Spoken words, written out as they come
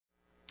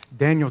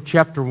Daniel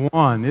chapter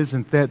 1.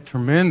 Isn't that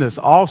tremendous?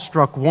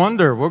 Awestruck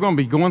wonder. We're going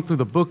to be going through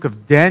the book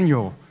of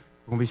Daniel.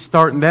 We're going to be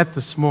starting that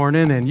this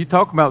morning. And you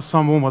talk about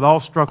someone with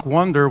awestruck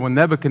wonder. When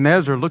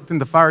Nebuchadnezzar looked in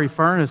the fiery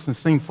furnace and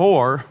seen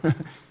 4,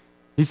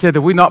 he said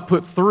that we not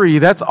put 3.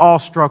 That's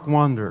awestruck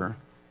wonder.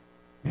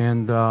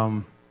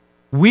 And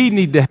we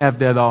need to have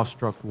that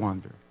awestruck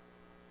wonder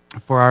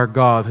for our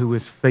God who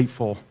is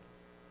faithful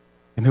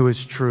and who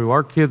is true.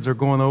 Our kids are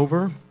going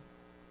over.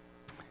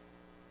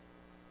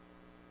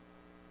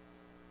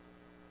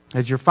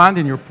 As you're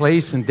finding your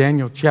place in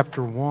Daniel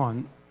chapter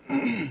 1,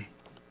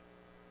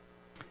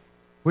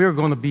 we are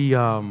going to be,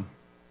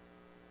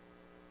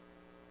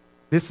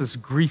 this is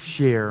grief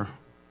share.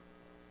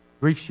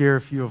 Grief share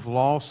if you have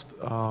lost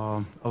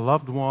a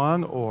loved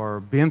one or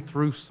been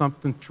through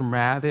something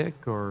traumatic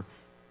or,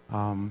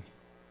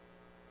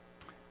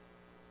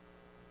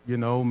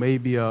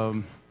 maybe a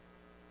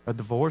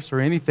divorce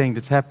or anything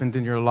that's happened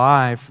in your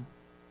life.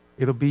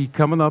 It'll be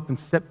coming up in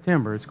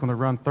September. It's going to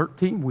run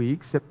 13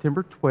 weeks,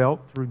 September 12th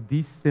through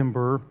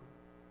December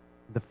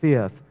the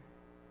 5th.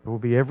 It will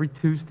be every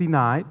Tuesday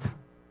night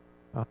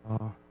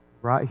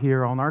right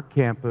here on our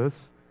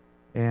campus.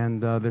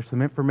 And there's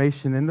some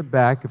information in the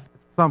back if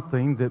it's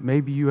something that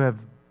maybe you have,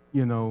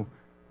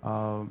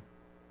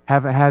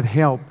 haven't had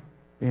help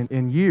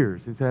in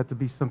years. It had to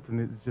be something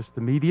that's just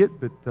immediate,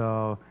 but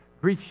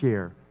grief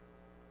share.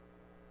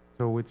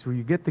 So it's where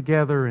you get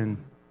together and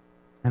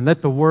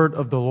let the word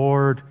of the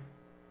Lord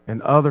and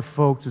other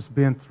folks that's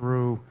been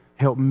through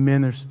help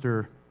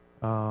minister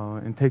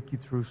and take you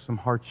through some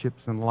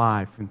hardships in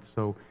life. And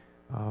so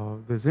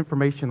there's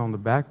information on the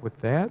back with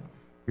that. If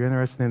you're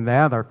interested in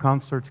that, our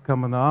concert's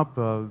coming up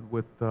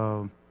with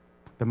the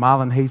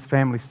Mylan Hayes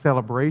Family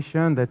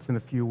Celebration. That's in a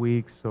few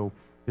weeks. So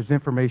there's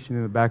information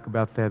in the back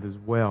about that as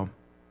well.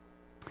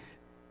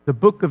 The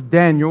book of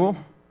Daniel,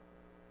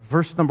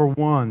 verse number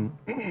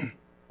 1.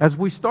 As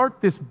we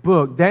start this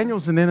book,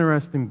 Daniel's an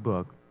interesting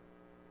book.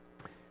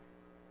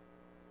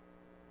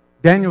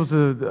 Daniel's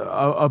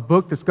a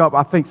book that's got,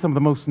 I think, some of the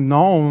most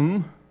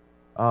known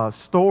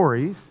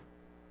stories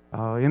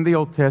in the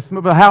Old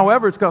Testament. But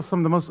however, it's got some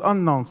of the most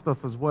unknown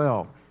stuff as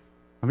well.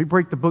 Let me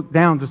break the book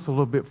down just a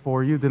little bit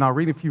for you. Then I'll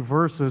read a few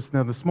verses.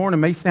 Now, this morning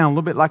may sound a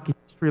little bit like a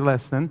history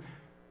lesson.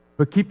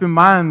 But keep in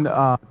mind,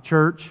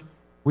 church,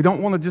 we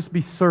don't want to just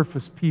be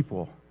surface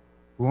people.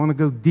 We want to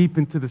go deep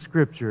into the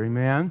Scripture,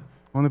 amen?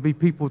 We want to be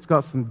people that's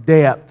got some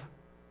depth.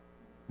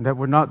 That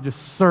we're not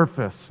just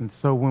surface. And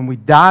so when we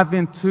dive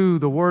into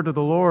the word of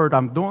the Lord,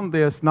 I'm doing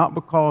this not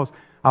because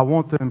I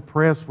want to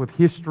impress with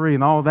history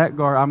and all that.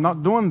 I'm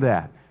not doing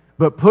that.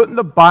 But putting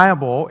the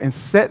Bible and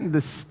setting the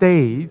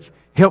stage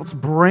helps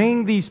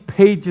bring these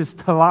pages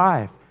to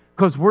life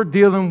because we're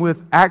dealing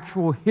with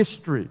actual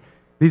history.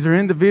 These are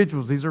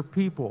individuals. These are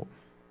people.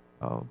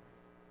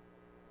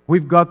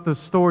 We've got the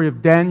story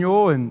of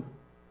Daniel and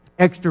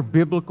extra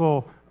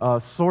biblical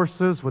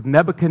sources with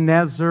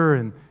Nebuchadnezzar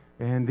and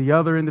the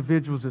other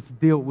individuals that's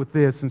dealt with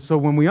this. And so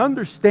when we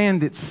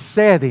understand its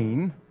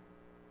setting,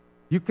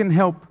 you can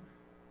help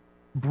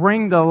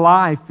bring to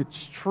life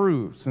its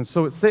truths. And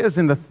so it says,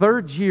 in the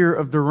 3rd year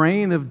of the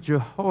reign of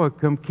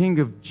Jehoiakim, king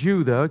of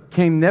Judah,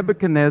 came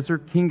Nebuchadnezzar,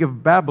 king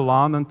of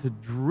Babylon, unto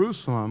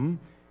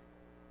Jerusalem,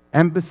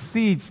 and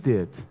besieged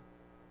it.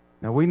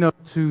 Now we know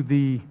to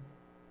the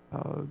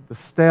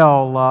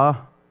stele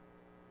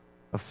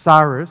of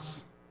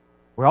Cyrus.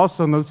 We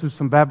also know through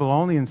some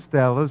Babylonian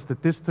stelas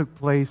that this took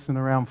place in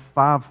around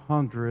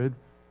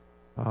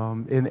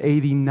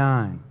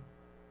 589.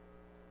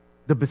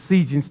 The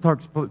besieging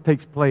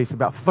takes place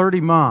about 30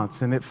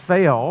 months, and it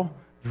fell.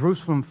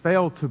 Jerusalem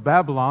fell to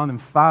Babylon in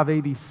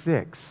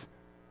 586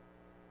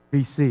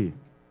 BC.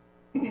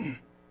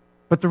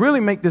 But to really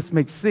make this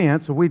make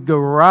sense, we'd go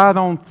right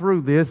on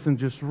through this and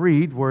just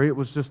read where it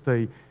was just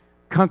a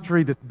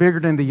country that's bigger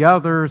than the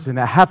others, and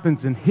it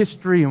happens in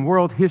history and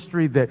world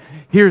history that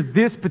here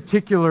this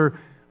particular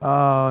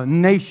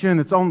nation,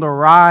 it's on the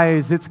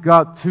rise, it's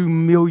got 2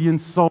 million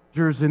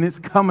soldiers, and it's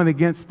coming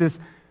against this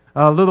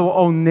little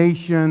old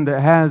nation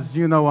that has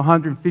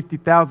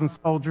 150,000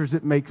 soldiers.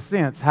 It makes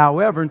sense.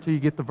 However, until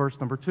you get to verse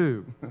number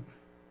 2,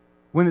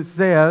 when it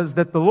says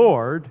that the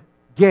Lord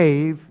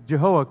gave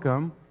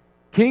Jehoiakim,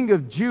 king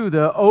of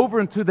Judah, over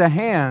into the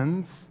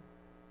hands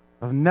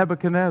of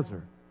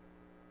Nebuchadnezzar.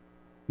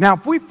 Now,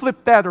 if we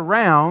flip that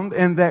around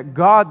and that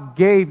God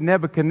gave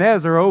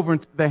Nebuchadnezzar over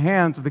into the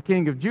hands of the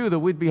king of Judah,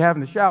 we'd be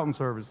having a shouting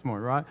service this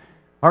morning, right?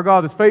 Our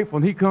God is faithful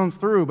and He comes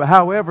through. But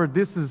however,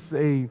 this is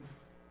a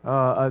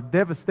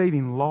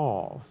devastating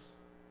loss.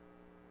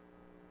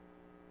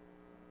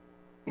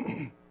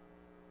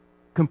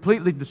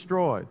 Completely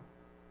destroyed.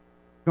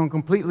 Gone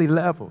completely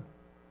leveled.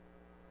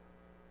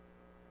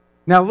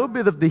 Now, a little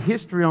bit of the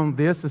history on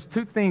this is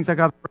 2 things I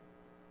got to.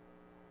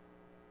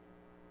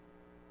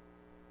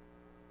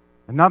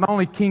 And not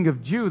only king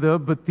of Judah,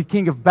 but the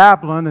king of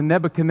Babylon and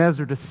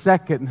Nebuchadnezzar II,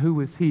 and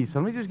who is he? So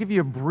let me just give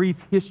you a brief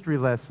history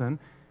lesson.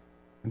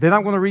 And then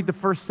I'm going to read the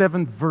first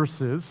 7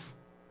 verses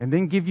and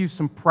then give you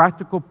some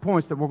practical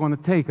points that we're going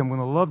to take. I'm going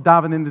to love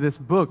diving into this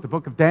book. The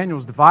book of Daniel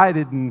is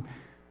divided in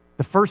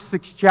The first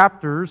 6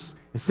 chapters,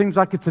 it seems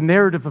like it's a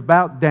narrative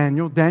about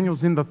Daniel.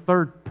 Daniel's in the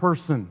third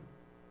person.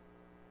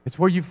 It's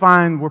where you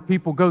find where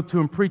people go to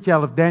and preach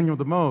out of Daniel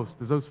the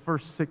most, is those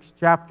first 6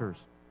 chapters.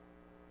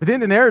 But then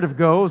the narrative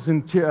goes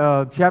in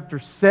chapter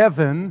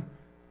 7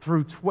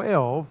 through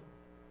 12,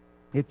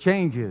 it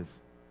changes.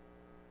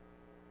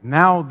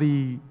 Now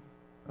the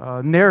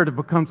narrative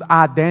becomes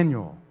I,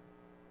 Daniel.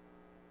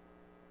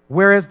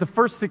 Whereas the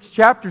first 6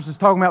 chapters is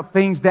talking about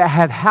things that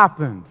had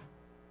happened.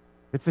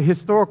 It's a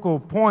historical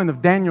point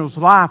of Daniel's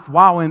life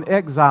while in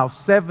exile,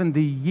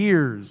 70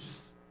 years.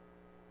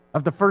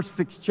 Of the first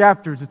 6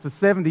 chapters, it's a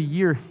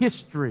 70-year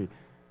history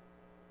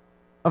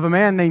of a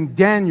man named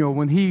Daniel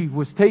when he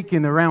was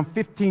taken around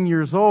 15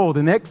 years old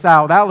and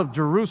exiled out of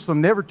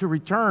Jerusalem, never to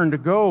return, to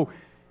go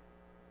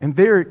and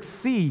there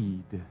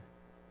exceed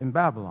in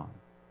Babylon.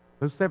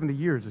 Those 70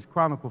 years is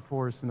chronicled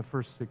for us in the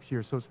first 6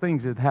 years. So it's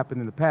things that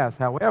happened in the past.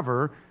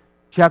 However,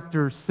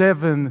 chapter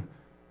 7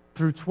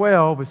 through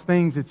 12 is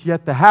things that's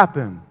yet to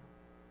happen.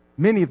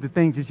 Many of the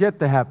things that's yet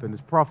to happen.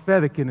 It's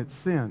prophetic in its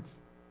sense.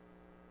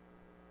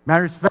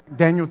 Matter of fact,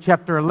 Daniel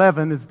chapter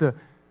 11 is the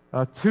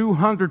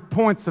 200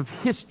 points of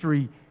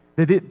history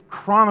that it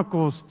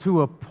chronicles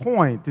to a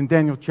point in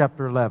Daniel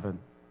chapter 11.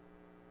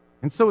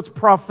 And so it's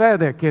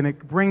prophetic, and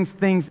it brings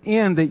things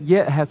in that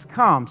yet has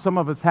come. Some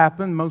of it's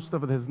happened, most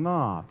of it has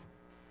not.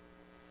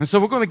 And so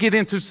we're going to get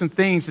into some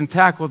things and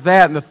tackle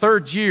that in the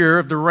 3rd year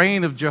of the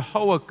reign of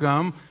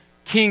Jehoiakim,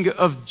 king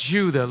of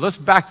Judah. Let's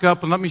back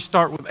up and let me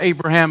start with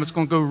Abraham. It's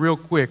going to go real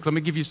quick. Let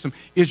me give you some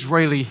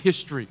Israeli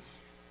history.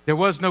 There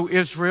was no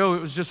Israel,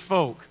 it was just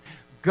folk.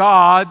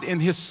 God, in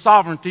His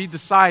sovereignty,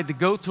 decided to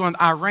go to an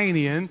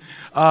Iranian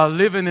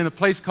living in a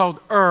place called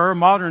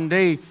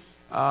modern-day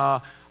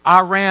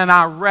Iran,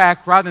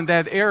 Iraq, right in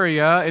that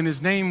area, and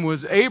his name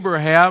was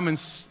Abraham,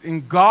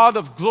 and God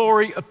of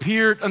glory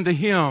appeared unto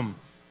him.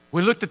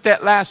 We looked at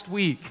that last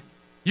week.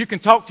 You can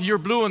talk to your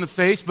blue in the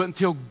face, but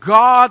until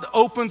God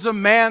opens a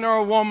man or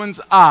a woman's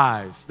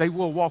eyes, they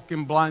will walk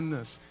in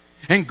blindness.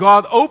 And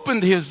God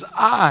opened his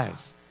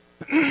eyes,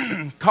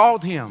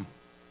 called him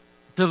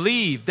to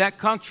leave that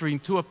country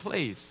to a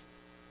place.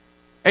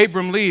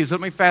 Abram leaves.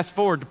 Let me fast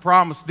forward. The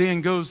promise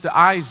then goes to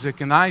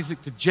Isaac, and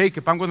Isaac to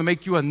Jacob. I'm going to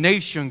make you a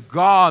nation.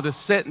 God is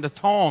setting the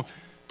tone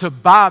to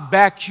buy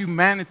back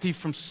humanity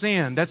from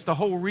sin. That's the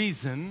whole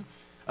reason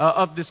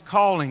of this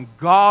calling.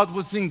 God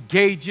was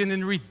engaging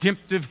in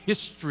redemptive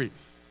history.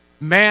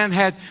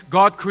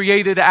 God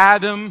created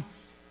Adam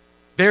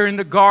there in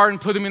the garden,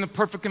 put him in a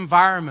perfect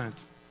environment.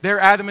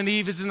 There Adam and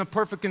Eve is in a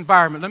perfect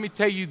environment. Let me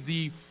tell you,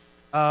 the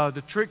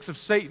tricks of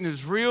Satan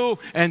is real,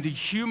 and the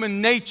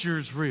human nature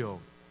is real.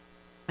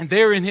 And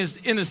they're in his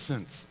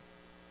innocence.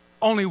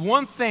 Only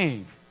one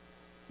thing.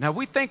 Now,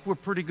 we think we're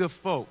pretty good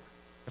folk.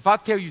 If I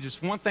tell you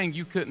just one thing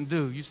you couldn't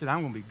do, you said,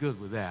 I'm going to be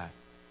good with that.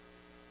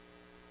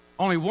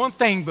 Only one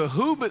thing, but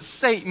who but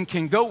Satan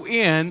can go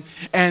in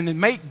and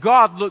make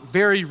God look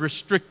very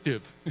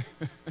restrictive?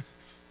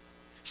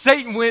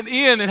 Satan went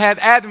in and had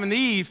Adam and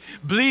Eve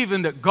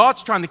believing that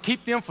God's trying to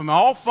keep them from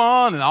all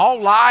fun and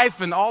all life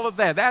and all of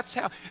that. That's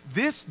how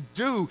this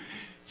dude,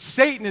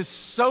 Satan, is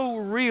so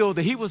real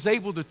that he was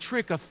able to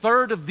trick a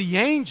third of the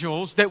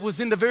angels that was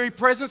in the very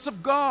presence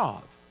of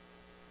God.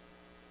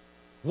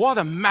 What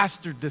a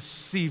master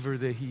deceiver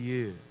that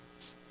he is.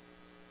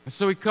 And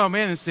so he come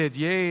in and said,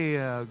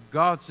 yeah,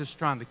 God's just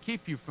trying to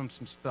keep you from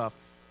some stuff.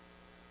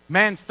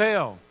 Man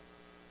fell.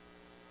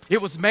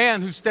 It was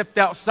man who stepped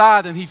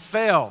outside and he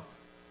fell.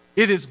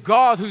 It is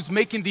God who's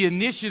making the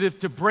initiative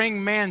to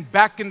bring man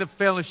back into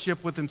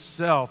fellowship with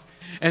himself.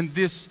 And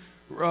this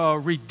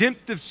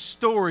redemptive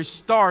story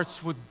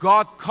starts with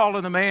God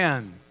calling a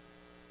man.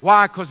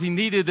 Why? Because he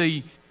needed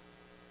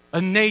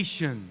a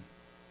nation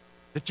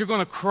that you're going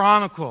to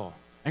chronicle.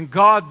 And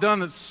God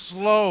done it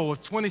slow,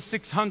 of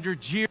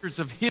 2,600 years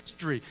of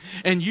history,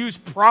 and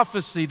used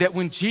prophecy that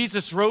when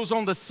Jesus rose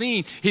on the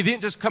scene, he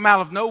didn't just come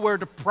out of nowhere.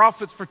 The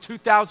prophets for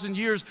 2,000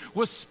 years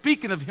was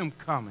speaking of him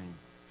coming.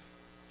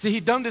 See,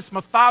 he'd done this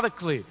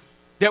methodically,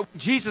 that when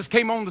Jesus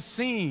came on the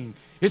scene,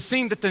 it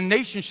seemed that the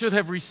nation should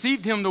have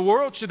received him, the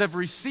world should have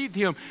received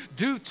him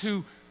due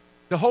to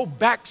the whole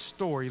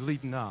backstory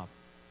leading up.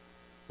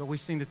 But we've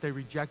seen that they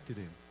rejected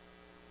him.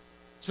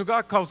 So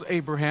God calls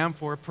Abraham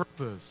for a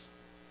purpose.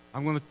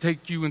 I'm going to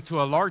take you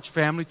into a large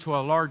family, to a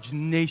large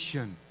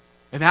nation.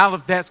 And out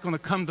of that's going to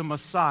come the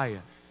Messiah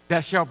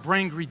that shall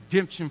bring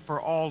redemption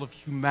for all of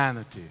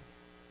humanity.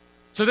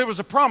 So there was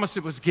a promise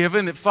that was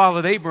given that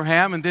followed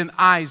Abraham and then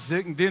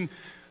Isaac, and then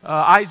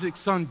Isaac's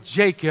son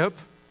Jacob.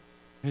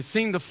 It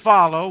seemed to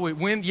follow. It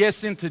went,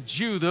 yes, into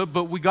Judah,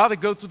 but we got to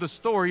go to the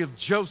story of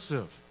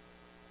Joseph.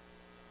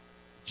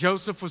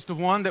 Joseph was the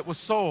one that was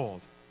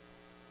sold.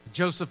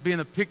 Joseph being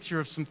a picture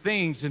of some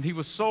things, and he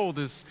was sold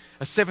as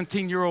a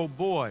 17-year-old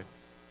boy.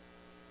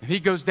 And he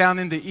goes down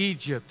into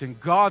Egypt, and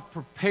God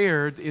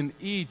prepared in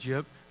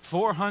Egypt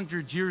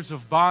 400 years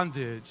of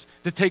bondage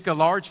to take a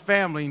large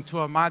family into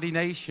a mighty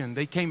nation.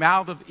 They came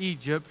out of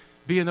Egypt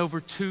being over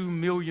 2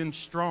 million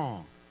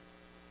strong.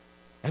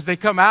 As they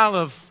come out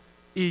of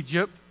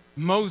Egypt,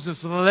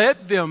 Moses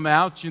led them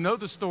out. You know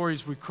the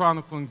stories we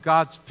chronicle in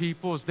God's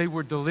people as they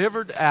were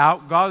delivered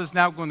out. God is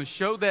now going to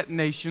show that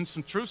nation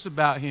some truths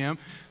about him.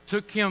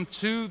 Took him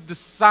to the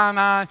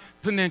Sinai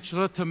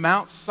Peninsula, to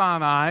Mount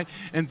Sinai,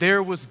 and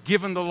there was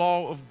given the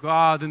law of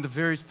God and the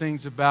various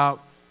things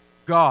about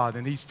God.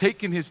 And he's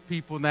taken his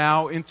people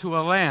now into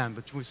a land.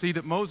 But we see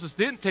that Moses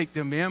didn't take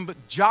them in, but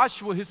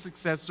Joshua, his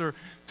successor,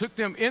 took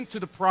them into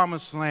the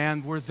promised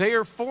land. We're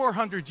there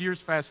 400 years,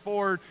 fast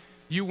forward.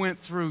 You went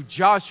through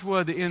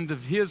Joshua, the end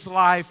of his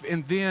life,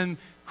 and then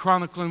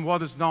chronicling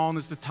what is known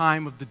as the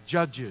time of the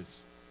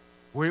judges,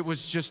 where it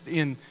was just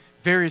in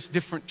various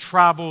different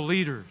tribal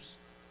leaders.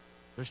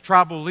 Those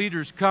tribal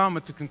leaders come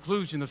at the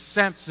conclusion of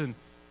Samson.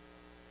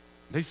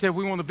 They said,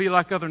 we want to be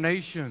like other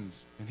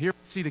nations. And here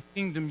we see the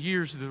kingdom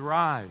years that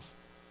arise.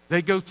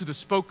 They go to the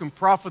spoken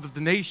prophet of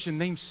the nation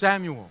named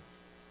Samuel.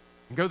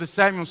 And go to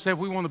Samuel and say,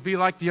 we want to be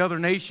like the other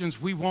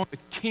nations. We want a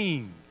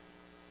king.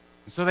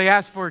 And so they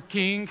asked for a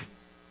king,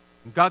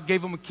 and God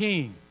gave them a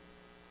king.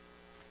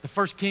 The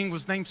first king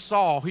was named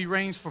Saul. He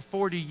reigned for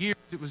 40 years.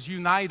 It was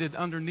united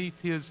underneath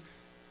his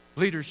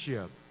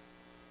leadership.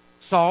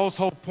 Saul's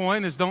whole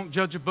point is don't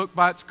judge a book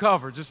by its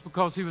cover. Just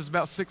because he was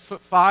about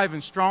 6'5"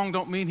 and strong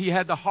don't mean he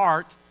had the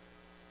heart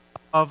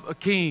of a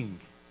king.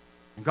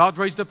 And God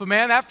raised up a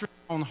man after his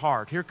own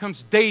heart. Here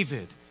comes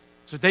David.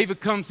 So David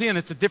comes in.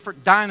 It's a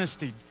different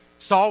dynasty.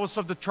 Saul was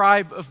of the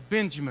tribe of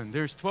Benjamin.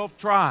 There's 12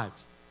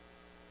 tribes.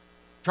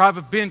 The tribe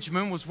of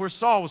Benjamin was where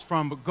Saul was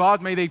from, but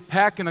God made a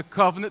pact and a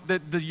covenant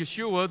that the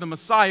Yeshua, the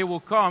Messiah, will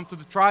come to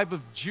the tribe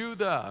of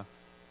Judah.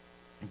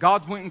 And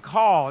God went and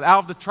called out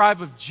of the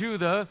tribe of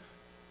Judah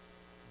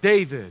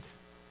David.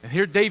 And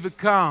here David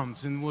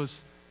comes and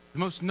was the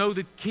most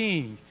noted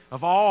king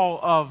of all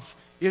of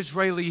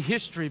Israeli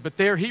history. But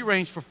there he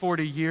reigned for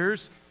 40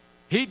 years.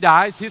 He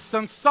dies. His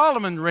son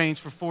Solomon reigns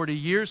for 40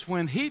 years.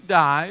 When he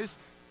dies,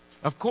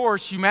 of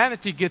course,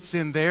 humanity gets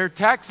in there.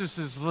 Taxes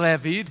is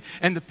levied.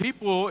 And the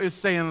people is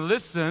saying,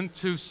 listen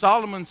to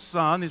Solomon's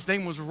son. His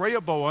name was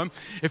Rehoboam.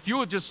 If you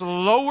will just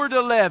lower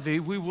the levy,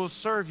 we will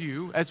serve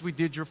you as we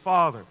did your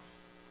father.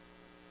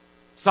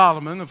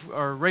 Solomon,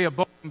 or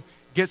Rehoboam,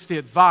 gets the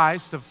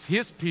advice of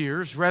his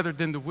peers rather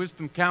than the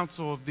wisdom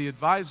counsel of the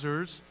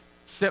advisors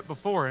set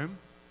before him.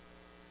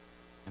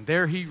 And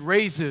there he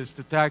raises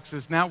the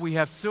taxes. Now we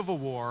have civil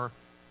war.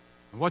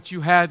 And what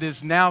you had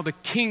is now the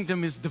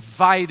kingdom is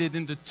divided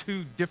into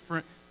two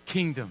different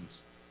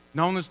kingdoms,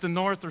 known as the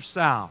north or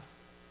south.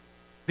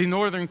 The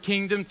northern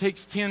kingdom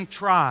takes 10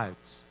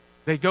 tribes.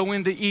 They go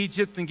into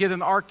Egypt and get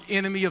an arch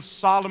enemy of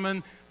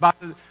Solomon by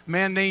a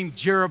man named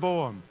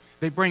Jeroboam.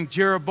 They bring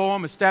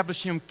Jeroboam,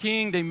 establish him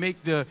king. They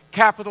make the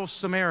capital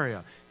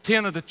Samaria.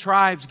 10 of the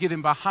tribes get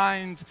in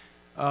behind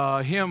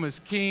him as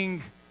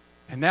king.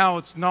 And now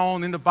it's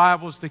known in the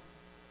Bible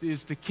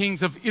as the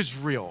kings of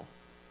Israel.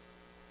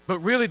 But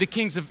really the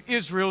kings of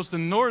Israel is the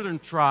northern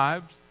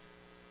tribes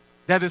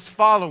that is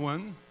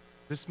following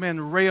this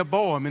man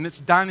Rehoboam. And its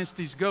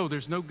dynasties go.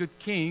 There's no good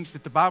kings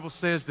that the Bible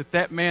says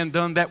that man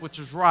done that which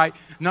is right.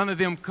 None of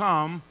them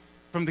come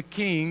from the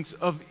kings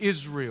of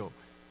Israel.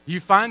 You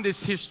find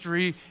this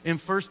history in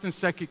 1st and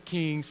 2nd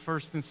Kings,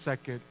 1st and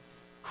 2nd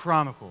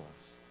Chronicles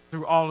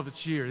through all of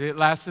its years. It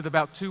lasted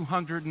about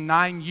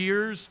 209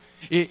 years.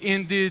 It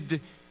ended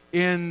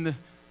in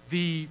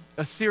the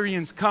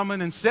Assyrians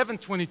coming in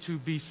 722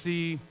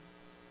 BC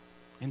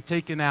and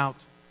taking out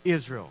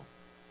Israel.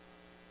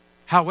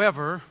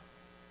 However,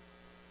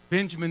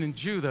 Benjamin and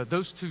Judah,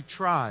 those two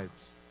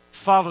tribes,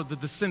 followed the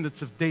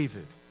descendants of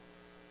David.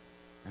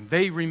 And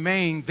they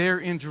remained there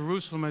in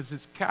Jerusalem as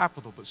its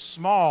capital, but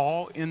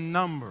small in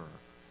number.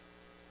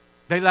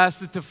 They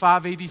lasted to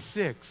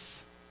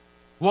 586.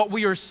 What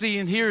we are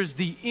seeing here is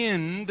the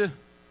end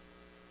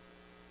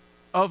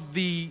of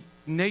the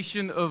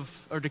nation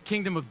of, or the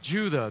kingdom of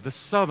Judah, the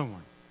southern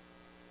one.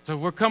 So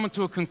we're coming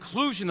to a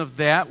conclusion of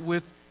that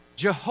with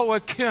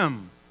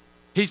Jehoiakim.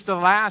 He's the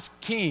last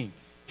king.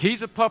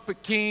 He's a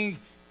puppet king.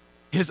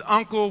 His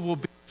uncle will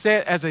be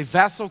set as a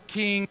vassal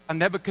king,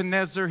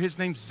 Nebuchadnezzar. His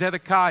name's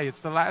Zedekiah. It's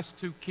the last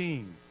two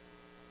kings.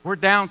 We're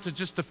down to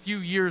just a few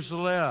years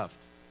left.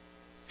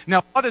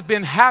 Now, what had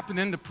been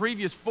happening the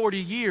previous 40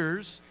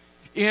 years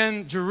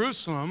in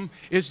Jerusalem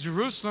is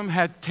Jerusalem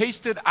had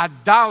tasted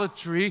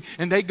idolatry,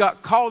 and they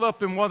got caught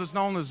up in what is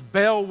known as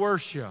Baal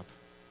worship.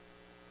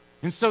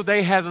 And so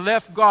they had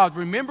left God.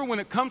 Remember, when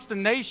it comes to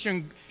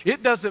nation,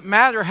 it doesn't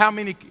matter how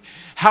many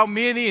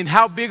and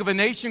how big of a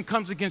nation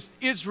comes against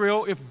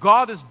Israel. If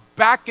God is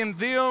backing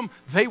them,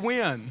 they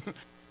win.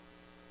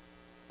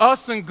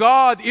 Us and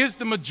God is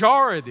the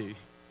majority.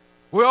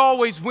 We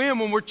always win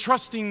when we're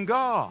trusting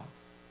God.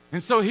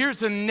 And so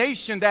here's a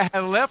nation that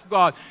had left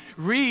God.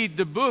 Read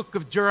the book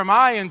of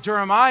Jeremiah, and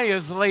Jeremiah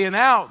is laying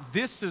out,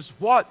 this is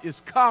what is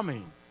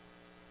coming.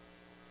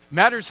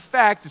 Matters of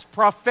fact, it's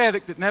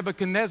prophetic that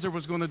Nebuchadnezzar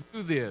was going to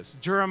do this.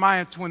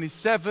 Jeremiah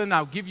 27,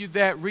 I'll give you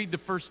that. Read the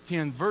first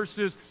 10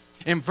 verses.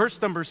 And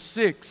verse number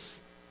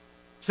 6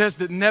 says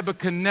that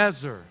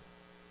Nebuchadnezzar,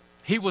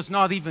 he was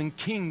not even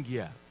king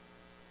yet.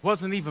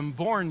 wasn't even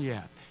born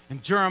yet.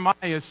 And Jeremiah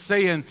is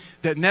saying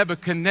that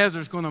Nebuchadnezzar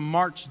is going to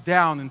march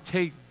down and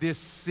take this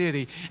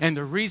city. And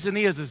the reason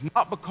is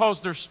not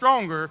because they're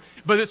stronger,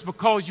 but it's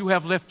because you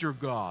have left your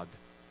God.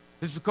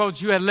 It's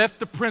because you had left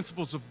the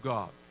principles of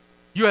God.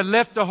 You had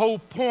left the whole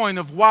point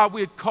of why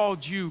we had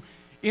called you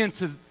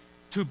into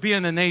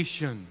being a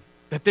nation.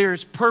 That there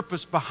is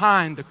purpose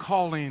behind the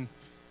calling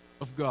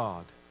of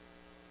God.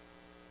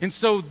 And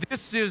so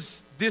this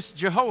is this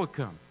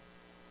Jehoiakim.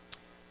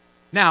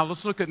 Now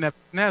let's look at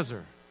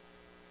Nebuchadnezzar.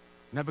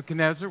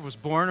 Nebuchadnezzar was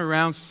born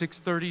around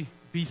 630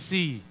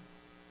 BC.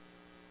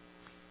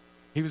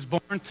 He was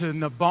born to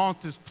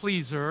Nabonidus,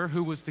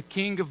 who was the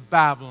king of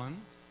Babylon.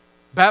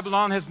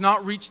 Babylon has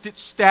not reached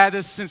its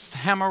status since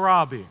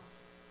Hammurabi.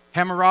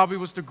 Hammurabi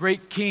was the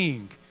great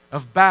king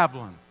of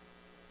Babylon.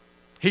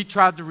 He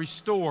tried to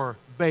restore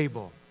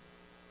Babel.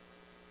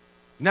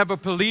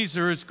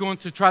 Nebuchadnezzar is going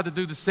to try to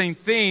do the same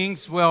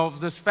things. Well,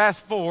 let's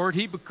fast forward.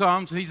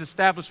 He's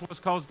established what's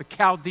called the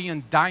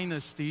Chaldean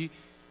dynasty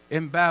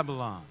in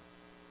Babylon.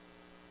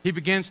 He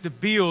begins to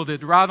build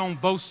it right on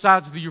both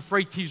sides of the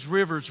Euphrates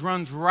rivers,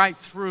 runs right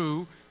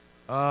through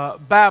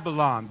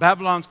Babylon.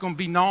 Babylon's going to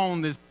be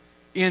known as,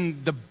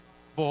 in the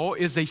Bible,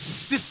 is a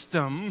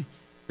system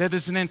that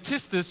is an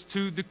antithesis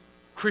to the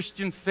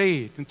Christian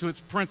faith and to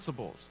its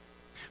principles.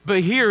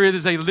 But here it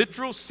is a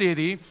literal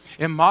city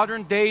in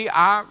modern-day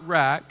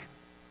Iraq,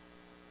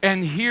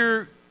 and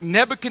here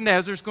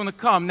Nebuchadnezzar is going to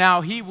come. Now,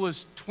 he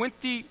was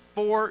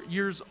 24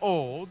 years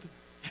old,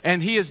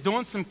 and he is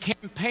doing some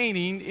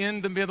campaigning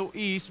in the Middle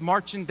East,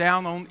 marching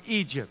down on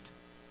Egypt.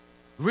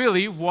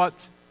 Really,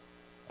 what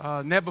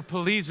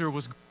Nebuchadnezzar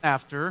was going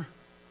after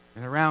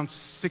in around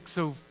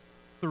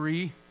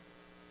 603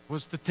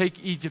 was to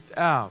take Egypt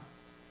out.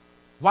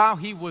 While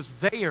he was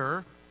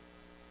there,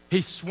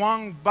 he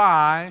swung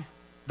by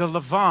the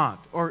Levant,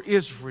 or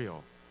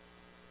Israel.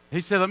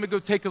 He said, let me go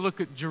take a look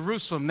at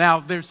Jerusalem. Now,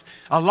 there's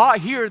a lot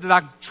here that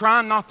I'm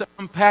trying not to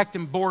unpack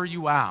and bore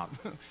you out.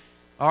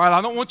 All right, I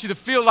don't want you to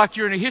feel like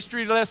you're in a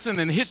history lesson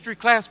in a history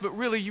class, but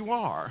really you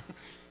are,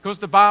 because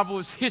the Bible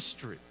is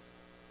history.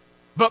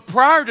 But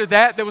prior to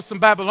that, there were some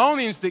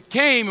Babylonians that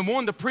came, and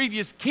one of the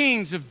previous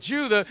kings of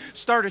Judah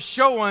started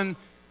showing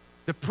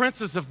the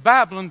princes of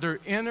Babylon their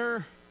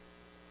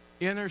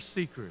inner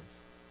secrets.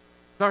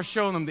 Started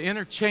showing them the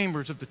inner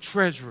chambers of the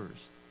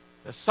treasurers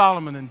that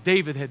Solomon and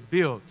David had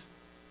built.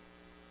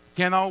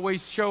 Can't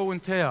always show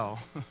and tell.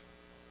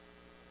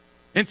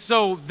 And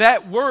so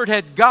that word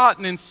had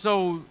gotten, and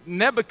so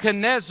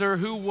Nebuchadnezzar,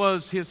 who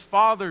was his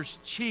father's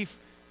chief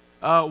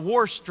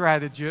war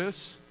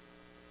strategist,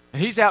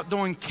 he's out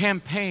doing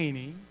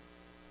campaigning.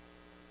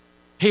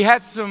 He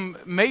had some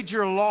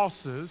major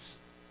losses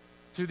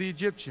to the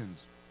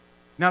Egyptians.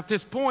 Now at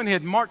this point he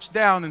had marched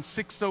down in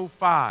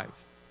 605.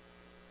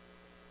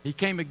 He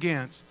came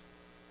against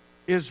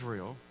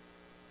Israel.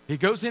 He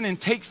goes in and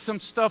takes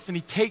some stuff, and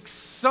he takes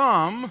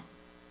some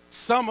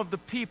of the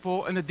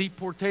people in the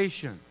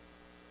deportation.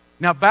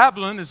 Now,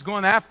 Babylon is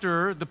going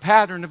after the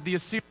pattern of the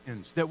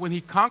Assyrians, that when he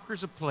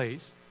conquers a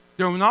place,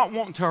 they're not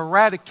wanting to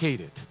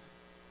eradicate it.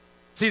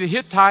 See, the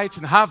Hittites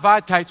and the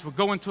Hivites will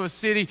go into a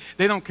city.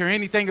 They don't care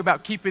anything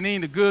about keeping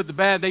in the good, the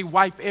bad. They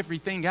wipe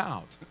everything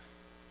out.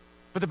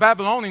 But the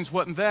Babylonians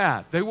wasn't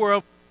that. They were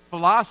a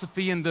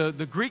philosophy, and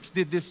the Greeks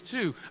did this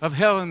too, of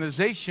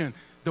Hellenization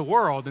the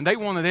world. And they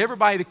wanted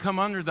everybody to come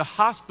under the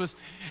hospice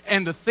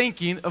and the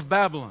thinking of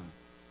Babylon.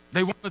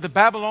 They wanted the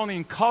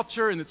Babylonian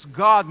culture and its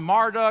god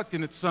Marduk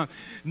and its son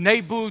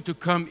Nebu to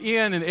come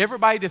in and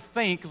everybody to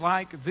think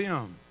like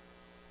them.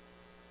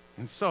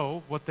 And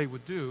so what they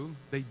would do,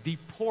 they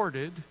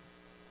deported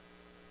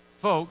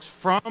folks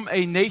from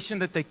a nation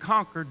that they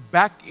conquered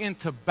back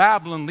into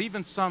Babylon,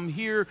 leaving some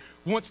here.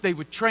 Once they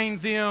would train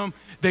them,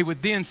 they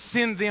would then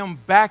send them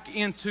back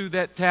into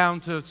that town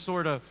to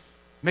sort of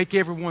make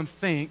everyone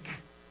think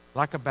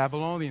like a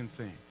Babylonian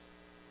thing.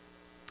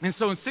 And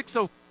so in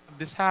 605,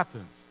 this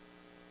happens.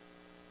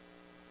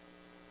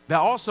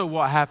 Now also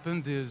what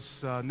happened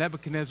is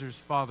Nebuchadnezzar's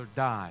father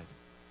died.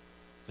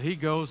 So he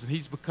goes and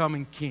he's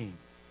becoming king.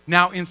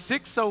 Now in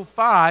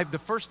 605, the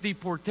first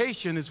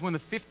deportation is when a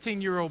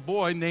 15-year-old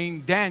boy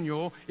named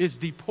Daniel is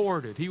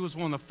deported. He was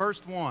one of the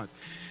first ones.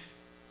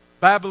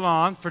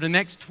 Babylon, for the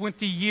next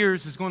 20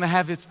 years, is going to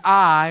have its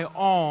eye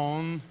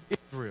on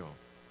Israel.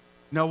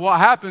 Now what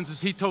happens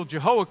is he told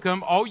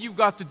Jehoiakim, all you've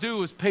got to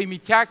do is pay me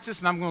taxes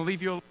and I'm going to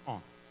leave you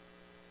alone.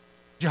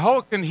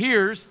 Jehoiakim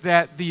hears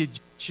that the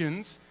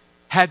Egyptians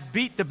had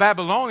beat the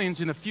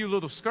Babylonians in a few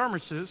little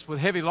skirmishes with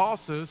heavy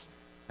losses,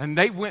 and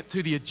they went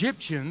to the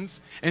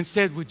Egyptians and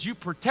said, would you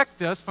protect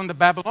us from the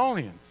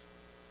Babylonians?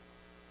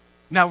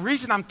 Now, the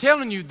reason I'm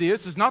telling you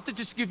this is not to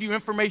just give you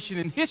information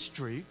in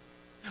history,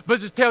 but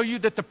to tell you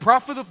that the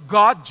prophet of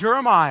God,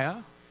 Jeremiah,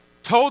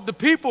 told the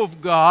people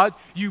of God,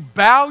 you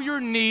bow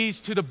your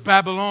knees to the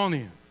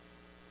Babylonians.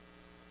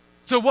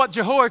 So what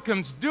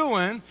Jehoiakim's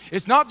doing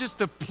is not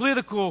just a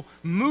political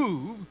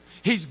move,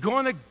 he's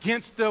going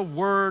against the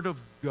word of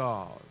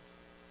God.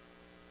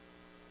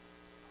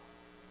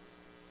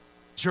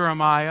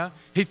 Jeremiah.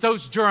 He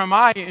throws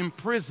Jeremiah in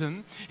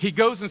prison. He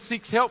goes and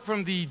seeks help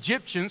from the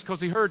Egyptians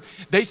because he heard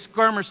they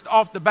skirmished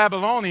off the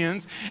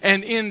Babylonians.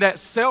 And in that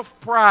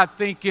self-pride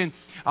thinking,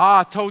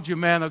 I told you,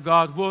 man of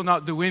God, we'll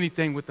not do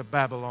anything with the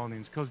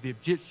Babylonians because the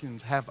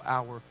Egyptians have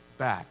our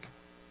back.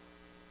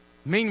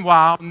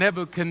 Meanwhile,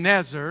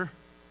 Nebuchadnezzar,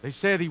 they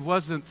said he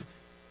wasn't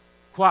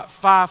quite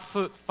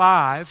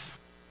 5'5",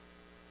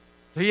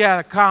 so he had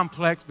a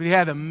complex, but he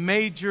had a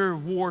major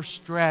war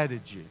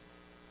strategy.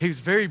 He was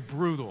very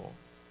brutal.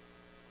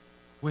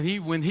 When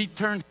he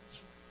turned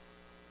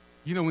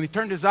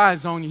his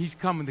eyes on you, he's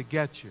coming to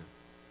get you.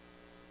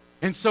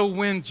 And so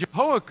when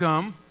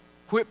Jehoiakim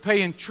quit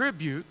paying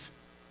tribute,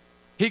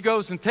 he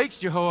goes and takes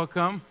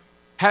Jehoiakim,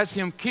 has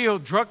him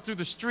killed, drugged through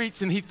the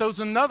streets, and he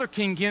throws another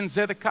king in,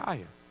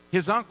 Zedekiah,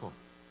 his uncle,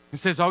 and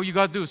says, all you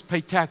got to do is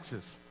pay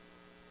taxes.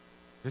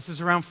 This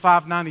is around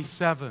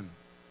 597.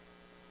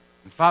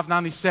 In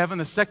 597,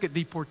 the second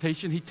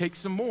deportation, he takes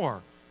some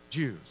more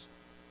Jews.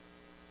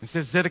 And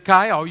says,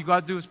 Zedekiah, all you got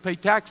to do is pay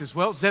taxes.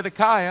 Well,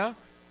 Zedekiah,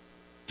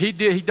 he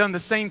done the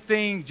same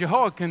thing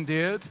Jehoiakim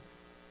did.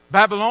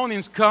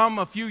 Babylonians come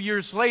a few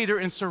years later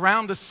and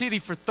surround the city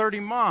for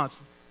 30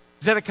 months.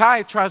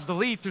 Zedekiah tries to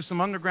leave through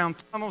some underground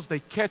tunnels.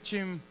 They catch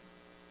him.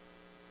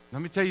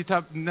 Let me tell you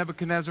how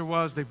Nebuchadnezzar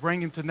was. They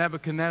bring him to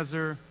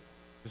Nebuchadnezzar.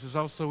 This is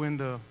also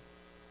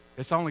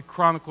it's only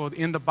chronicled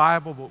in the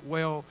Bible, but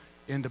well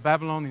in the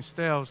Babylonian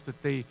tales that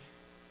he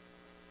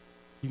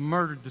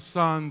murdered the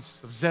sons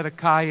of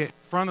Zedekiah in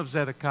front of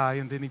Zedekiah,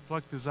 and then he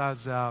plucked his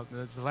eyes out. And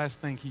that's the last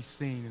thing he's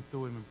seen, and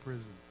threw him in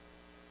prison.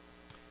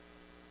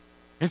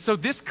 And so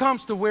this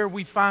comes to where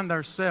we find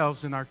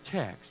ourselves in our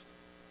text.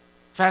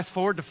 Fast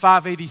forward to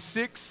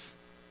 586.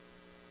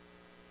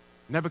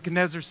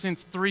 Nebuchadnezzar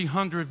sends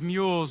 300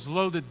 mules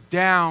loaded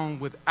down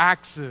with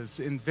axes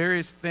and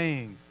various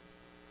things.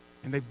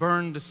 And they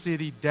burn the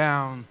city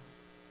down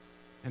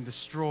and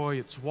destroy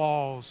its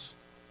walls.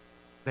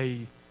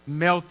 They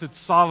melted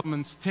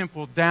Solomon's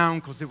temple down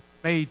because it was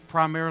made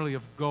primarily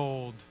of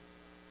gold.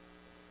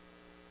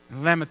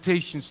 And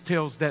Lamentations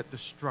tells that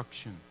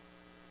destruction.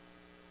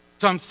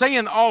 So I'm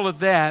saying all of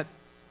that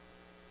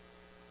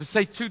to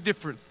say two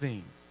different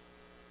things.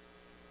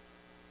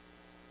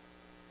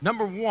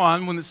 Number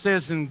one, when it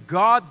says, and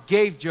God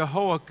gave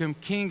Jehoiakim,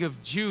 king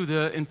of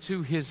Judah,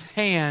 into his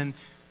hand,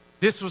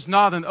 this was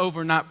not an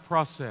overnight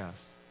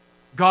process.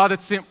 God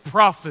had sent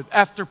prophet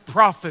after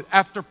prophet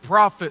after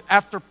prophet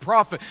after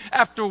prophet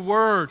after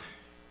word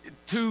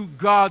to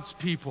God's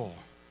people.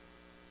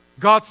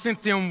 God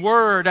sent them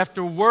word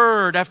after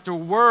word after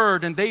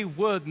word, and they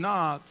would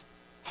not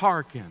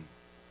hearken.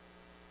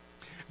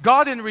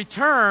 God in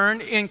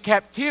return, in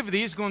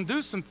captivity, is going to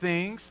do some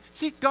things.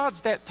 See,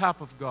 God's that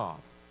type of God.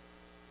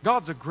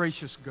 God's a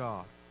gracious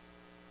God.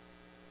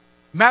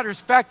 Matter of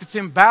fact, it's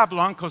in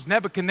Babylon because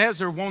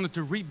Nebuchadnezzar wanted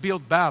to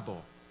rebuild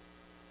Babel.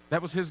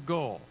 That was his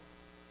goal,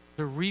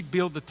 to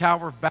rebuild the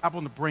Tower of Babel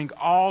and to bring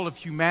all of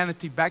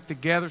humanity back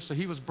together. So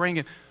he was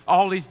bringing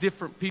all these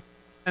different people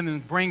and then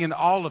bringing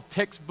all of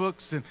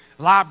textbooks and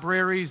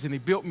libraries, and he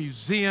built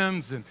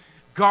museums. And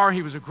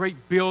he was a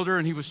great builder,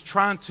 and he was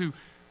trying to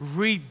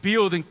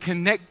rebuild and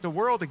connect the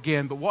world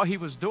again. But what he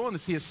was doing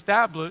is he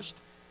established,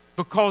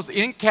 because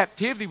in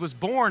captivity was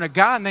born a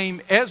guy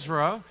named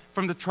Ezra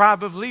from the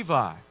tribe of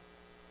Levi.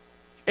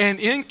 And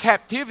in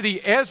captivity,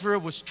 Ezra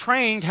was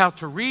trained how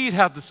to read,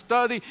 how to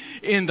study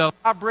in the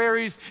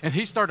libraries, and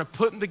he started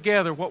putting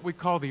together what we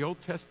call the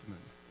Old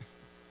Testament.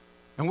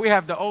 And we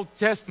have the Old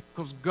Testament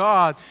because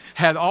God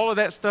had all of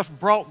that stuff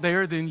brought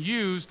there, then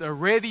used a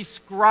ready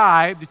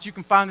scribe that you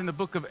can find in the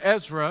book of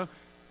Ezra,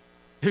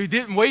 who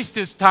didn't waste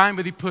his time,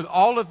 but he put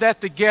all of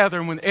that together.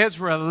 And when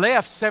Ezra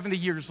left 70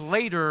 years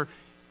later,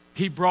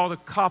 he brought a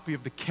copy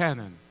of the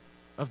canon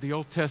of the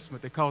Old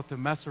Testament. They call it the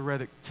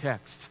Masoretic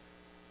text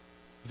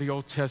of the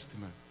Old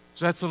Testament.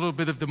 So that's a little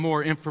bit of the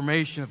more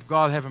information of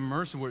God having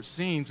mercy where it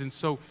seems. And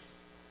so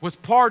was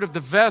part of the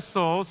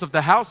vessels of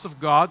the house of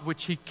God,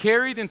 which he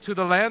carried into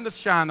the land of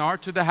Shinar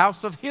to the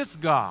house of his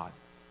God.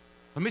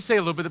 Let me say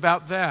a little bit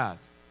about that.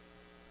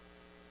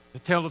 The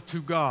tale of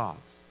two gods.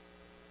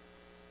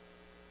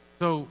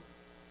 So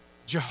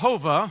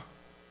Jehovah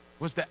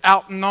was the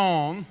out and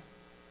on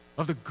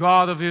of the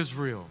God of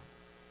Israel.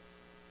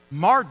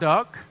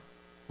 Marduk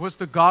was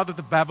the god of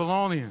the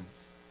Babylonians.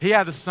 He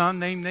had a son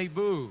named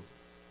Nebu.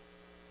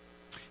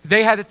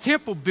 They had a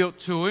temple built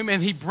to him,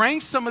 and he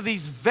brings some of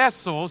these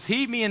vessels.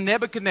 Me and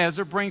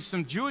Nebuchadnezzar brings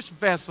some Jewish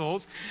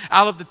vessels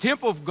out of the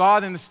temple of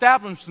God and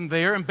establish them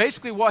there. And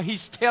basically what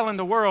he's telling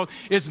the world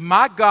is,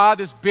 my God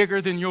is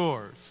bigger than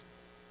yours.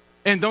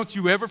 And don't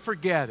you ever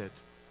forget it,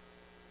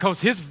 because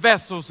his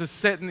vessels is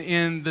sitting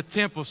in the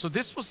temple. So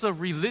this was a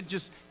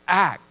religious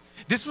act.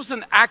 This was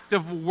an act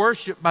of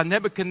worship by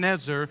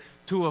Nebuchadnezzar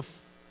to a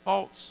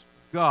false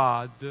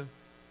god,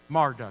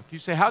 Marduk. You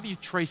say, how do you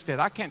trace that?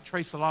 I can't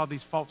trace a lot of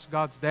these false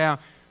gods down.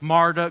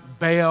 Marduk,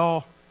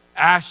 Baal,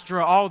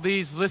 Astra, all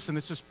these. Listen,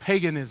 it's just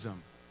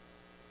paganism.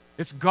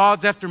 It's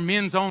gods after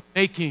men's own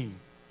making.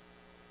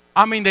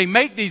 I mean, they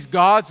make these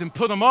gods and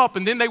put them up,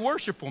 and then they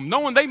worship them,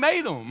 knowing they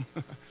made them.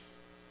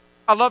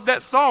 I love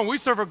that song. We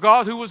serve a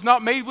God who was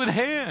not made with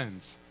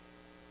hands.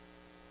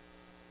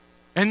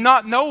 And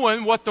not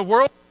knowing what the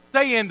world is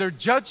saying, they're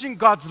judging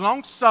God's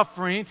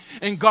long-suffering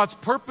and God's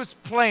purpose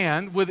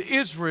plan with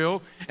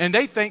Israel, and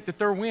they think that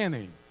they're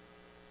winning.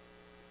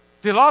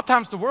 See, a lot of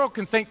times the world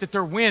can think that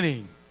they're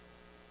winning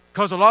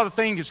because a lot of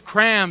things is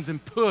crammed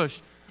and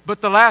pushed,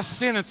 but the last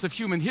sentence of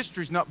human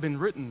history has not been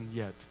written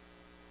yet.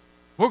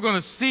 We're going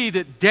to see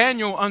that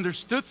Daniel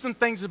understood some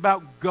things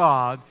about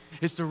God.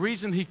 It's the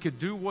reason he could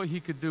do what he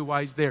could do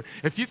while he's there.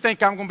 If you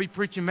think I'm going to be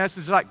preaching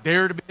messages like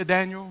Dare to be a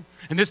Daniel,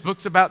 and this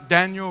book's about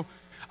Daniel,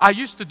 I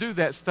used to do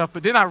that stuff,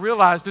 but then I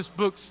realized this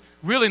book's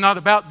really not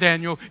about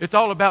Daniel. It's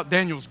all about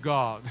Daniel's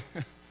God.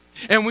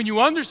 And when you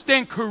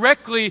understand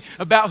correctly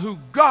about who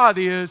God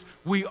is,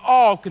 we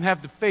all can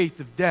have the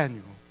faith of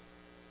Daniel,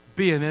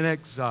 being in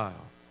exile.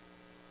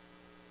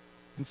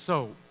 And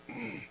so,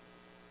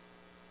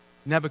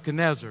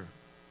 Nebuchadnezzar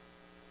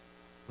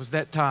was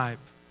that type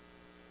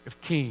of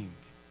king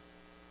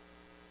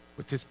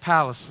with his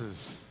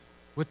palaces,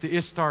 with the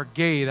Ishtar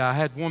Gate. I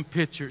had one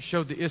picture. It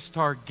showed the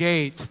Ishtar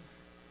Gate.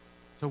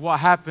 So what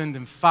happened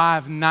in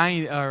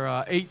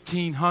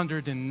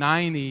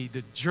 1890,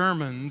 the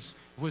Germans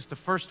was the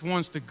first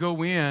ones to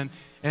go in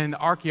and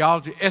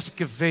archaeology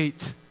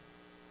excavate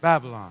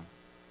Babylon.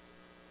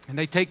 And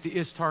they take the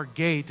Ishtar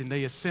Gate and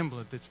they assemble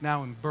it. It's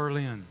now in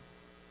Berlin.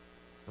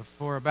 But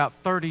for about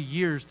 30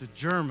 years, the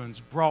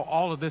Germans brought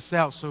all of this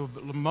out. So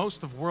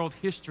most of world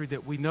history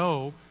that we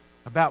know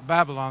about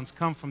Babylon's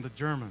come from the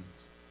Germans.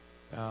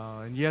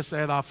 And yes,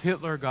 Adolf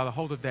Hitler got a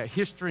hold of that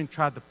history and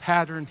tried to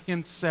pattern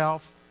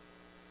himself.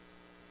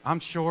 I'm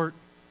short,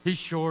 he's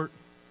short,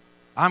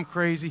 I'm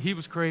crazy, he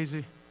was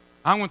crazy.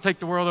 I'm going to take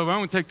the world over, I'm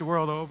going to take the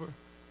world over.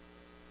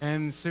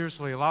 And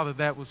seriously, a lot of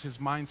that was his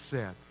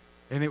mindset.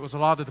 And it was a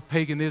lot of the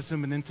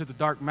paganism and into the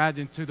dark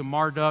magic, into the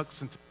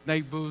Marduks and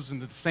Nabus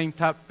and the same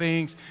type of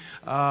things.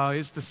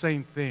 It's the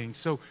same thing.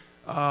 So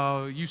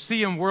you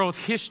see in world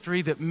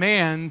history that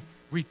man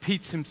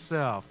repeats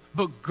himself.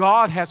 But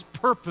God has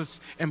purpose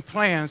and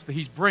plans that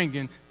he's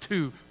bringing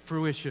to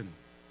fruition.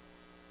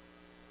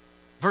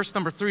 Verse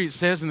number 3, it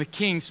says, And the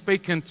king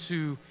spake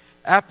unto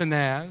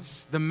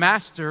Apenaz, the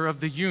master of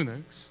the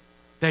eunuchs,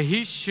 that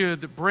he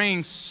should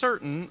bring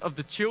certain of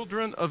the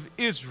children of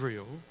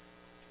Israel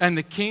and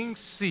the king's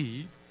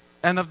seed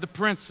and of the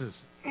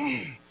princes,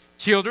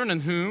 children in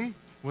whom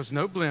was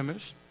no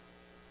blemish,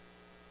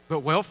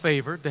 but well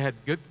favored, they had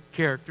good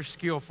character,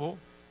 skillful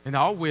in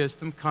all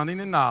wisdom, cunning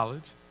and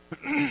knowledge,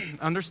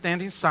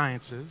 understanding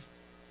sciences,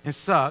 and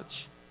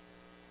such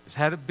as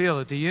had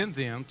ability in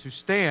them to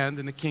stand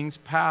in the king's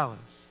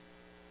palace,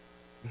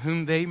 and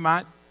whom they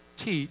might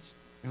teach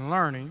in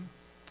learning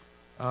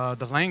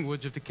the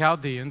language of the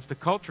Chaldeans, the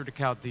culture of the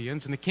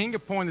Chaldeans. And the king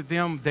appointed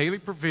them daily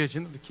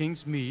provision of the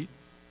king's meat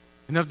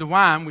and of the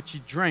wine which he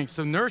drank,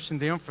 so nourishing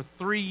them for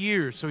 3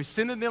 years. So he's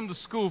sending them to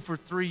school for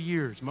 3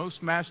 years.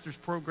 Most master's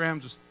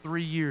programs is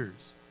 3 years.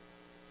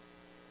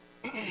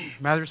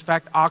 Matter of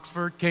fact,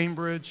 Oxford,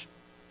 Cambridge,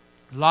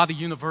 a lot of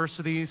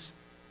universities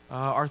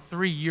are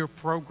 3-year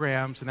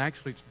programs, and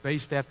actually it's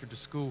based after the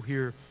school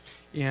here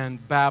in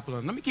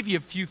Babylon. Let me give you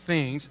a few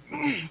things,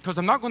 because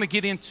I'm not going to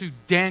get into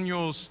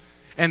Daniel's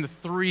and the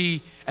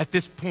 3 at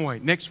this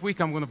point. Next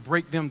week, I'm going to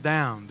break them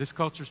down. This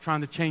culture is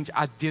trying to change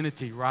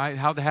identity, right?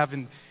 How to have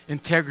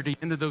integrity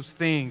into those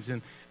things.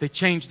 And they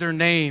change their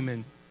name.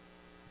 And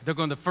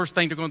the first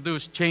thing they're going to do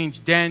is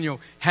change Daniel,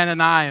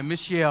 Hananiah,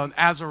 Mishael, and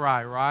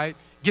Azariah, right?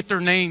 Get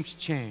their names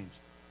changed.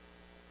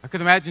 I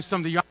could imagine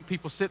some of the young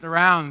people sitting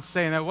around and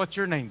saying, "Hey, what's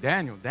your name?"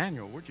 Daniel.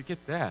 Daniel, where'd you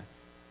get that?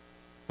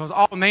 Because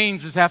all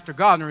names is after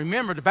God. And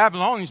remember, the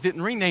Babylonians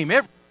didn't rename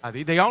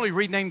everybody. They only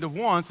renamed the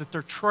ones that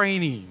they're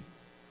training.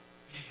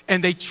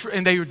 And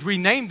they would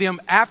rename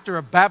them after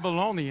a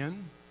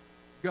Babylonian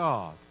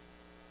god.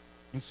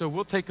 And so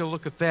we'll take a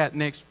look at that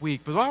next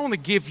week. But I want to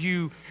give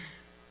you,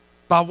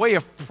 by way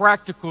of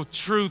practical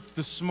truth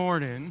this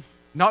morning,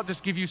 not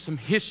just give you some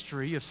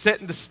history of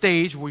setting the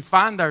stage where we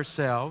find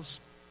ourselves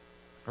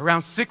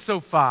around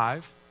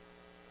 605,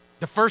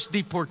 the first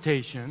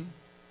deportation,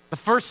 the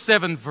first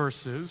 7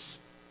 verses,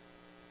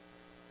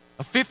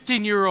 a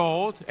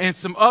 15-year-old and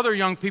some other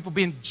young people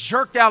being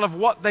jerked out of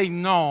what they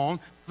known,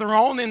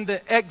 thrown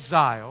into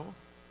exile.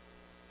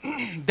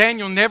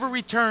 Daniel never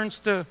returns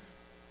to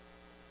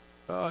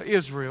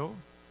Israel.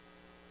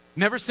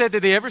 Never said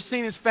that he ever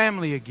seen his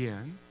family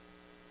again,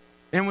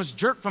 and was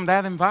jerked from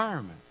that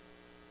environment.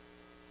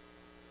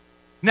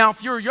 Now,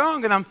 if you're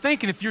young, and I'm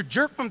thinking, if you're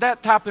jerked from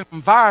that type of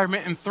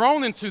environment and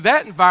thrown into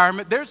that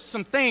environment, there's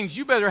some things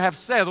you better have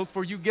settled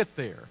before you get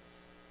there.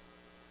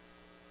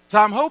 So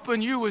I'm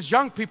hoping you as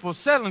young people are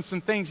settling some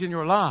things in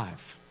your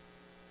life.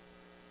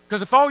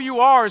 Because if all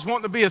you are is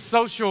wanting to be a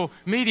social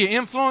media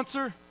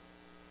influencer,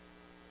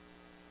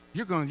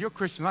 your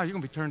Christian life, you're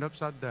going to be turned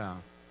upside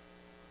down.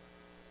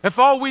 If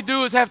all we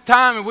do is have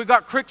time and we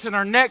got cricks in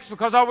our necks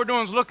because all we're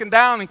doing is looking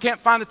down and can't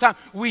find the time,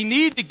 we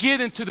need to get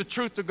into the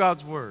truth of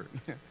God's Word.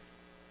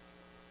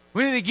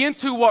 We need to get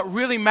into what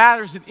really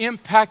matters and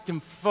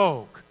impacting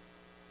folk.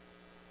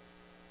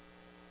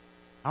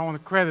 I want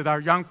to credit our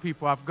young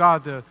people. I've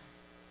got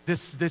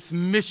this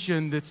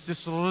mission that's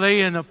just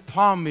laying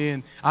upon me.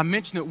 And I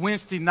mentioned it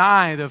Wednesday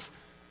night of,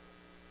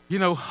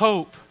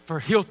 hope for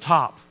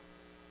Hilltop,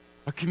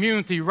 a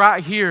community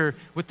right here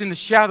within the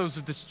shadows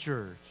of this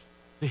church,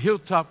 the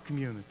Hilltop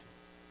community.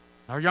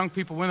 Our young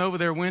people went over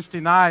there Wednesday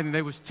night, and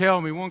they was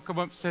telling me, one come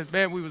up and said,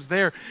 man, we was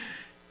there.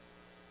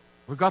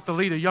 We got to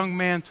lead a young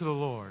man to the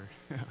Lord.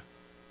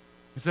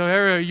 So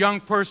there a young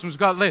person was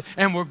got led.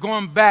 And we're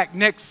going back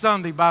next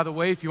Sunday, by the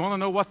way. If you want to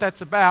know what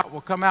that's about,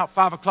 we'll come out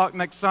 5 o'clock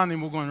next Sunday,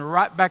 and we're going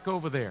right back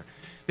over there.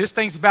 This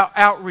thing's about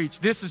outreach.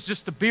 This is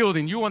just a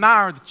building. You and I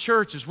are the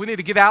churches. We need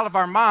to get out of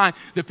our mind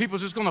that people are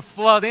just going to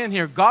flood in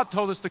here. God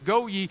told us to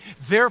go ye,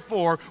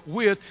 therefore,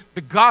 with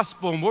the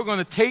gospel. And we're going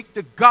to take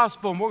the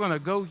gospel and we're going to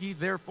go ye,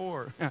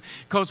 therefore.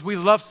 Because we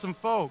love some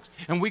folks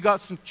and we got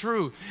some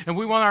truth. And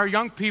we want our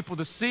young people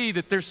to see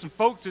that there's some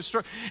folks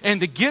that and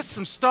to get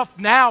some stuff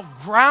now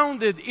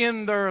grounded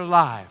in their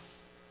life.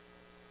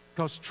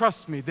 Because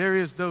trust me, there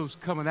is those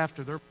coming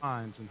after their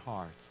minds and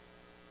hearts,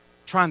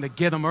 trying to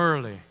get them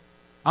early.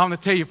 I want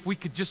to tell you, if we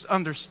could just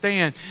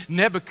understand,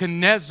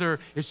 Nebuchadnezzar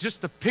is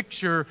just a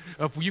picture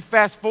of, you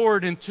fast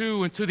forward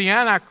into the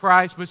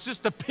Antichrist, but it's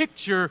just a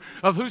picture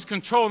of who's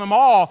controlling them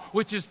all,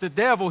 which is the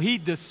devil. He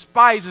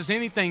despises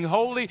anything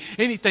holy,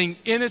 anything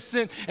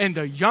innocent, and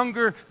the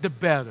younger, the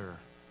better.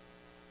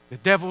 The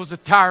devil is a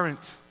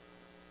tyrant.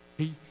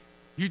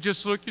 You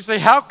just look, you say,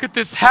 how could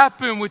this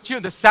happen with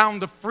you? The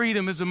Sound of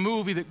Freedom is a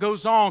movie that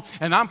goes on,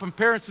 and I'm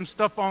preparing some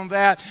stuff on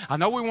that. I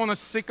know we want to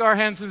stick our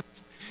hands in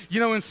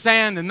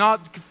sand and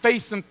not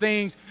face some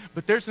things,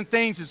 but there's some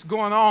things that's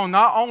going on,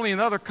 not only in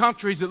other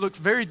countries. It looks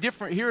very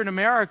different here in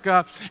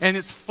America, and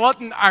it's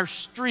flooding our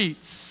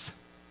streets.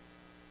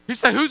 You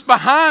say, who's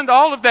behind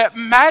all of that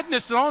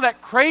madness and all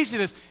that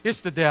craziness? It's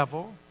the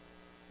devil.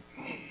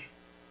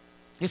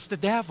 It's the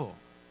devil.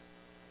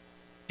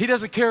 He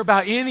doesn't care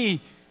about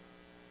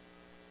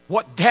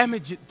what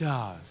damage it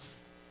does.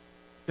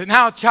 That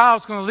now a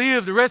child's going to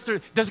live, the rest of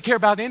it doesn't care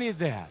about any of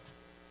that.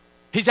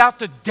 He's out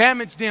to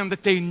damage them,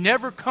 that they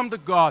never come to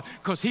God,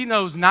 because he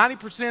knows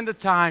 90% of the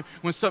time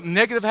when something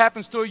negative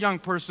happens to a young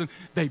person,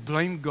 they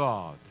blame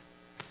God.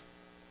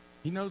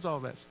 He knows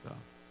all that stuff.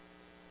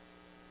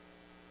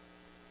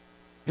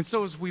 And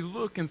so as we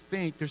look and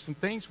think, there's some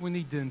things we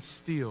need to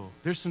instill.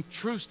 There's some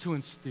truths to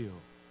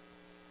instill.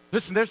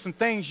 Listen, there's some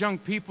things, young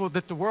people,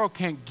 that the world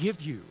can't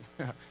give you.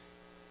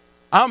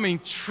 I mean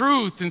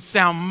truth and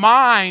sound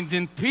mind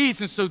and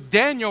peace. And so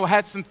Daniel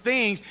had some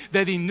things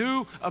that he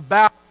knew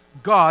about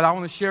God. I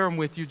want to share them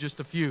with you, just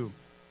a few.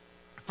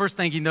 First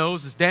thing he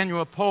knows is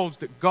Daniel upholds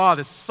that God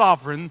is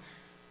sovereign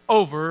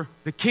over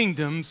the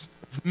kingdoms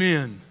of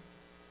men.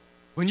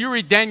 When you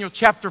read Daniel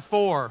chapter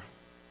 4,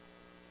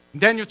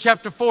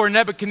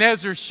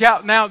 Nebuchadnezzar is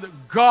shouting out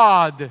that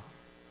God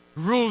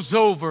rules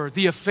over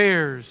the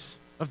affairs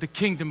of the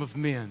kingdom of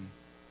men.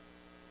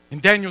 In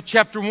Daniel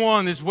chapter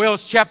 1 as well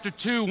as chapter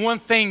 2, one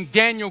thing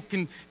Daniel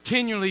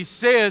continually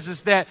says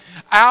is that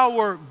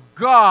our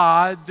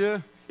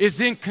God is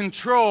in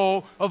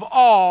control of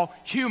all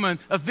human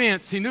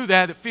events. He knew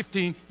that at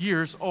 15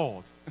 years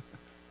old.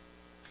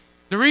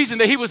 The reason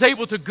that he was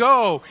able to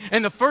go,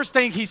 and the first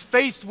thing he's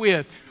faced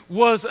with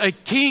was a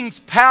king's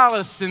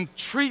palace and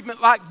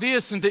treatment like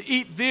this, and to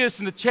eat this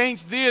and to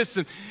change this,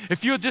 and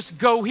if you'll just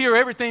go here,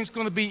 everything's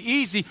going to be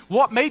easy.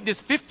 What made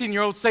this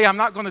 15-year-old say, I'm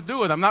not going to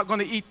do it, I'm not going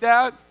to eat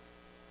that?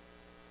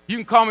 You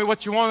can call me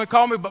what you want to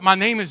call me, but my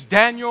name is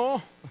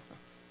Daniel.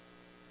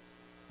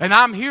 And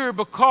I'm here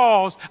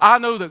because I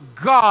know that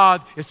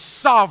God is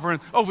sovereign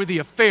over the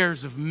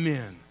affairs of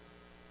men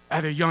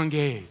at a young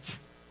age.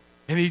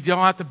 And you don't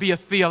have to be a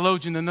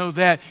theologian to know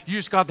that. You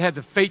just got to have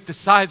the faith the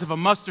size of a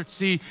mustard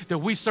seed, that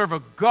we serve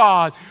a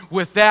God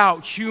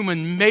without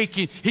human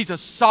making. He's a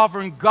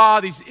sovereign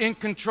God. He's in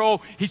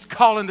control. He's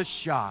calling the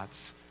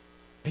shots.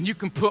 And you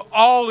can put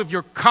all of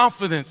your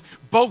confidence,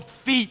 both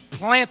feet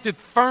planted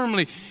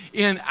firmly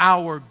in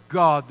our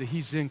God, that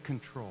he's in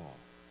control.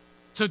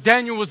 So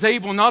Daniel was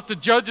able not to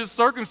judge his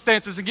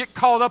circumstances and get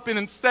caught up in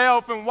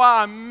himself and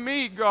why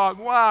me, God,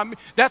 why me?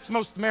 That's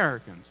most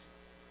Americans.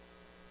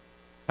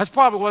 That's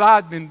probably what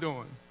I'd been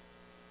doing.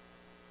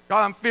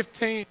 God, I'm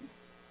 15.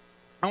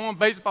 I want a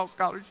baseball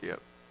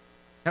scholarship.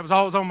 That was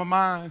always on my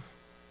mind.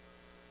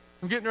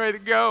 I'm getting ready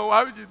to go.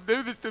 Why would you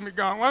do this to me,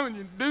 God? Why would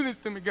you do this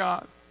to me,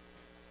 God?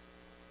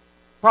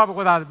 Probably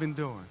what I'd have been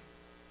doing.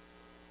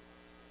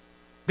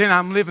 Then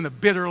I'm living a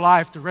bitter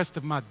life the rest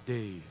of my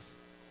days.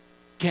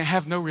 Can't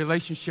have no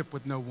relationship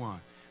with no one.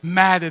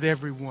 Mad at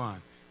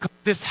everyone. Because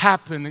this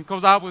happened, and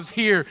because I was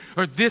here,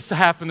 or this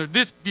happened, or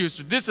this abuse,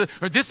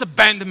 or this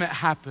abandonment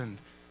happened.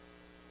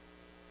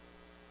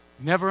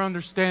 Never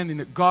understanding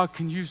that God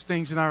can use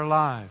things in our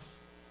lives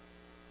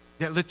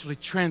that literally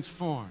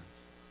transform.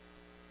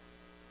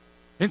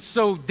 And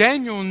so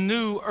Daniel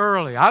knew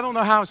early. I don't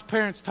know how his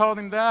parents taught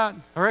him that.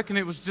 I reckon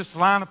it was just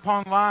line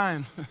upon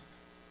line.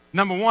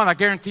 Number one, I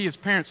guarantee his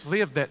parents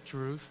lived that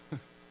truth.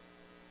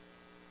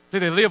 See,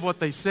 they live what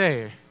they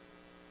say.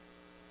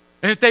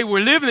 And if they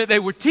were living it, they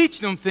were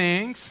teaching them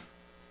things.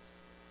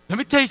 Let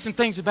me tell you some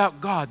things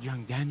about God,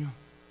 young Daniel.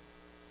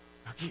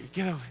 Now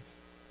get over here.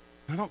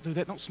 No, don't do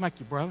that. Don't smack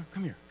your brother.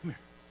 Come here, come here.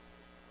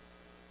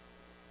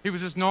 He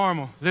was just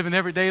normal, living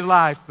everyday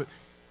life, but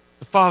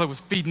the father was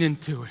feeding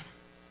into him.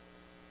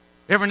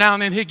 Every now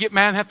and then he'd get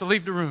mad and have to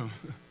leave the room.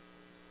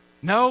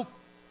 No,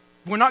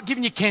 we're not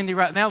giving you candy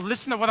right now.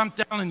 Listen to what I'm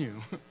telling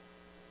you.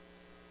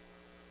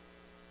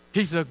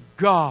 He's a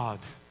God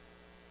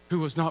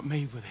who was not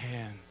made with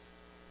hands.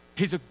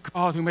 He's a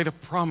God who made a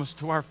promise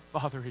to our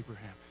father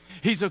Abraham.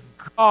 He's a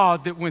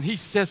God that when he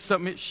says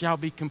something, it shall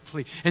be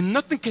complete. And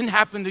nothing can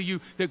happen to you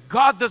that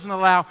God doesn't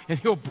allow, and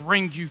he'll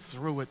bring you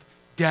through it.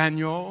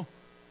 Daniel,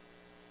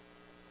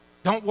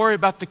 don't worry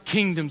about the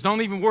kingdoms.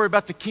 Don't even worry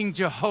about the King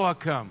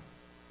Jehoiakim.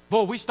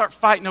 Boy, we start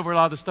fighting over a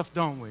lot of this stuff,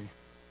 don't we?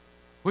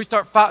 We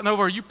start fighting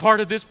over, are you part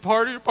of this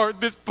party, part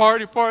of this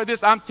party, part of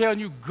this? I'm telling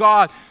you,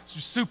 God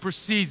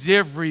supersedes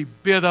every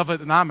bit of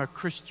it, and I'm a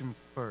Christian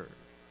first.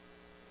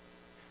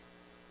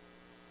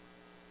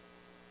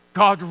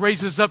 God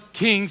raises up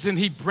kings and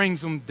he brings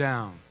them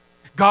down.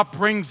 God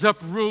brings up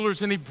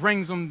rulers and he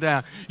brings them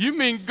down. You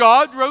mean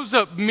God rose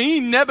up me,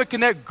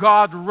 Nebuchadnezzar?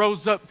 God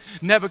rose up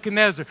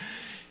Nebuchadnezzar.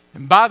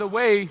 And by the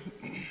way,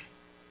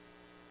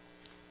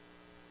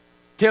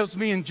 tells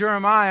me in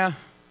Jeremiah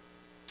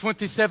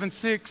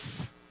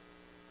 27:6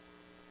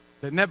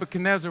 that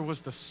Nebuchadnezzar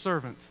was the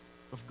servant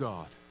of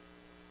God.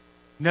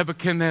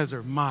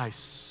 Nebuchadnezzar, my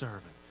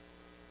servant.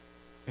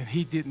 And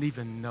he didn't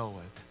even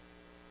know it.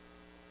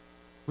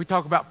 We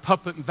talk about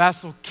puppet and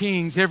vassal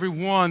kings.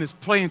 Everyone is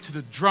playing to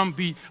the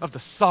drumbeat of the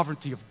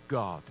sovereignty of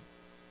God.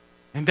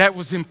 And that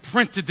was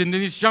imprinted in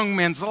this young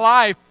man's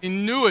life. He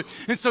knew it.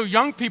 And so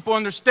young people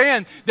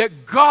understand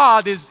that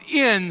God is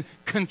in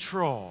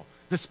control.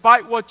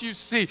 Despite what you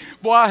see.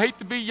 Boy, I hate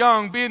to be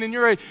young, being in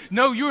your age.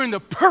 No, you're in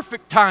the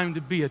perfect time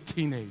to be a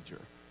teenager.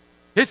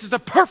 This is the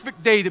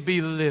perfect day to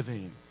be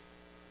living.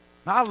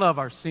 Now, I love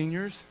our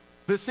seniors.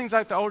 But it seems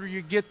like the older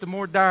you get, the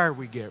more dire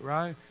we get,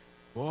 right?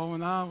 Well,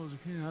 when I was a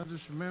kid, I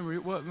just remember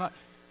it wasn't like...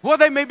 Well,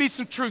 there may be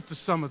some truth to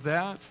some of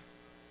that.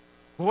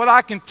 But what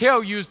I can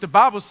tell you is the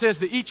Bible says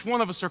that each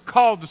one of us are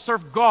called to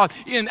serve God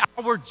in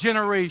our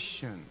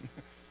generation.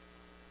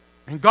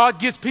 And God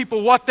gives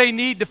people what they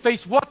need to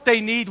face what they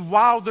need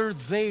while they're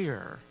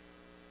there.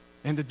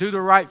 And to do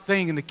the right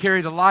thing and to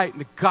carry the light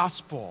and the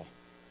gospel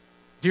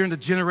during the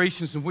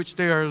generations in which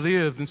they are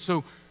lived. And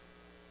so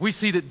we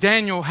see that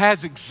Daniel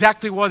has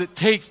exactly what it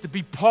takes to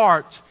be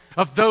part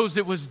of those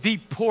that was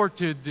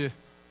deported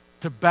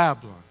to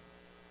Babylon.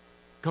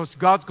 Because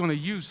God's going to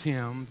use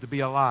him to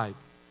be a light.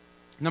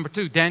 Number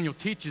two, Daniel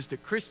teaches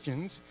that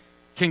Christians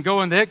can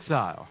go into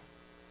exile.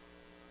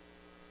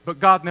 But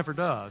God never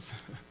does.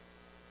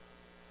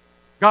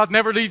 God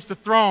never leaves the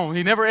throne.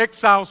 He never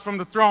exiles from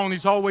the throne.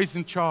 He's always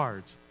in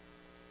charge.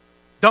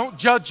 Don't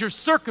judge your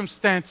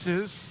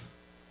circumstances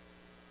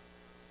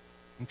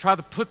and try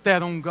to put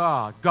that on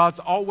God.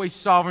 God's always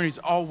sovereign. He's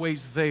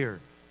always there.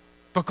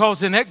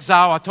 Because in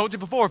exile, I told you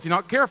before, if you're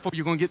not careful,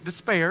 you're going to get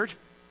despaired.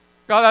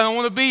 God, I don't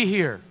want to be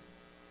here.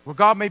 Well,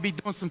 God may be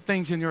doing some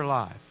things in your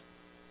life.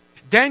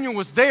 Daniel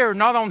was there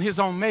not on his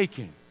own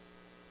making.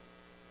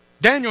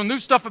 Daniel knew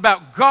stuff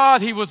about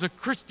God. He was a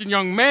Christian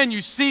young man. You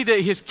see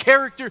that his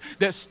character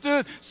that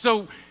stood.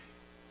 So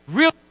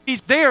really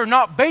he's there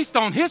not based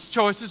on his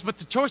choices, but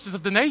the choices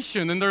of the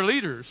nation and their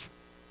leaders.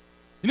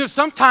 You know,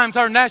 sometimes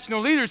our national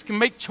leaders can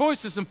make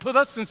choices and put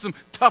us in some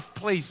tough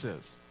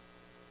places.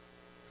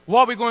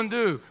 What are we going to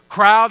do?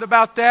 Cry out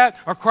about that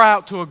or cry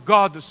out to a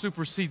God that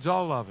supersedes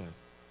all of it?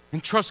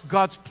 And trust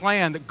God's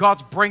plan, that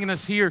God's bringing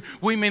us here.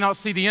 We may not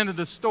see the end of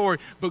the story,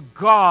 but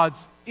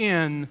God's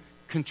in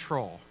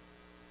control.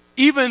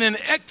 Even in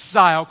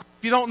exile,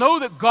 if you don't know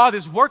that God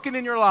is working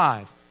in your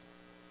life,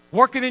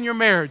 working in your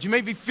marriage, you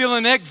may be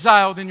feeling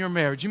exiled in your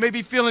marriage. You may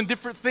be feeling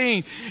different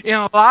things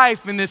in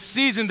life in this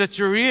season that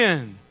you're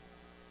in.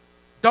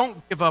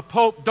 Don't give up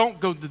hope.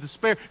 Don't go to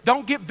despair.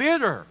 Don't get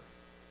bitter.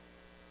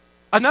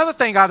 Another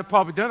thing I'd have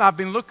probably done, I've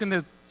been looking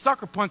to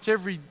sucker punch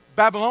every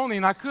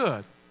Babylonian I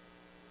could.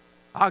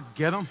 I'll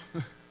get them.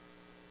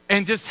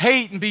 And just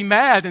hate and be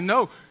mad. And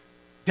no,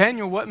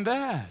 Daniel wasn't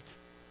that.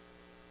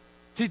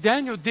 See,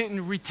 Daniel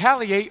didn't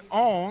retaliate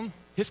on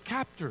his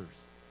captors.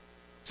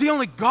 See,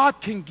 only God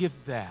can give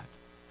that.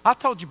 I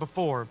told you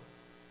before,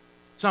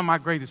 some of my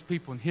greatest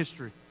people in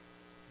history,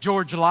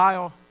 George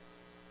Liele,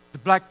 the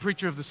black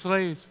preacher of the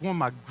slaves, one of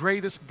my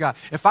greatest guys.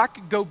 If I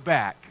could go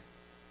back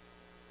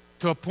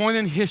to a point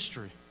in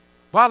history,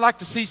 well, I'd like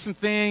to see some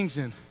things,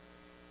 and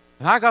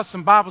I got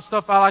some Bible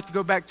stuff I like to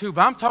go back to,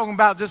 but I'm talking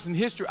about just in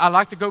history. I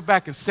like to go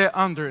back and sit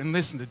under and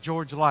listen to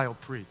George Liele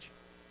preach.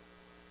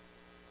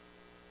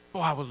 Oh,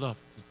 I would love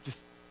to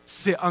just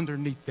sit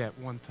underneath that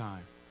one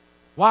time.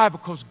 Why?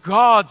 Because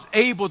God's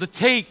able to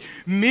take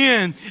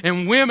men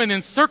and women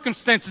in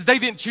circumstances they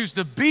didn't choose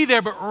to be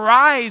there, but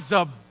rise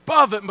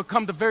above it and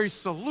become the very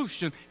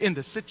solution in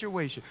the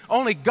situation.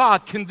 Only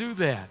God can do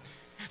that.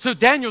 So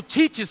Daniel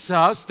teaches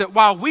us that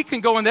while we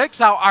can go into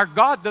exile, our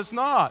God does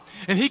not.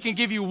 And he can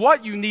give you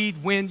what you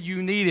need when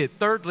you need it.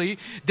 Thirdly,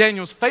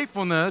 Daniel's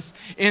faithfulness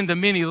in the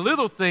many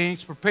little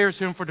things prepares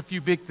him for the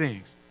few big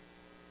things.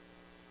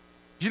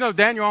 You know,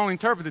 Daniel only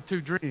interpreted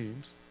 2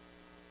 dreams.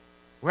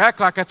 We act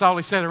like that's all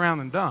he said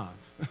around and done.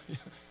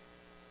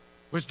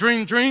 Was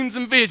dreams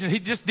and visions. He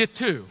just did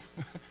 2.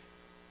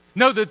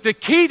 No, the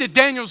key to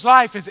Daniel's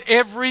life is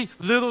every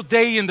little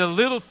day in the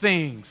little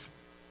things.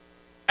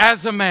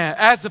 As a man,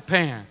 as a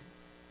pan.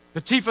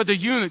 The chief of the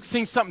eunuchs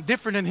seen something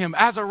different in him.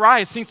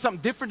 Azariah seen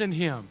something different in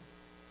him.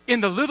 In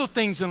the little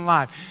things in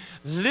life.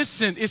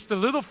 Listen, it's the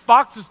little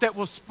foxes that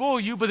will spoil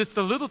you, but it's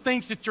the little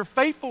things that you're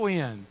faithful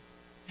in.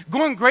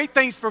 Going great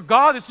things for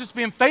God is just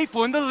being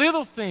faithful in the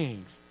little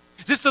things.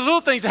 Just the little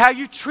things, how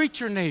you treat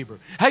your neighbor,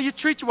 how you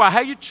treat your wife,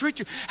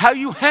 how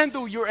you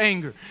handle your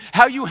anger,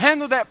 how you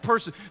handle that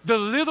person. The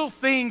little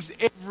things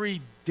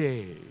every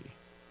day.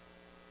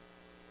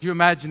 Do you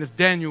imagine if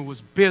Daniel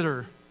was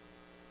bitter,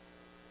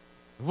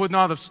 would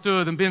not have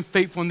stood and been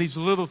faithful in these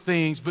little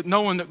things, but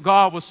knowing that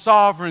God was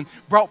sovereign,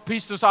 brought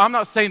peace to us. I'm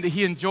not saying that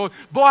he enjoyed,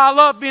 boy, I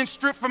love being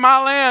stripped from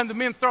my land and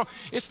being thrown.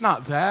 It's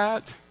not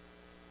that.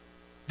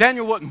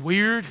 Daniel wasn't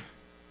weird.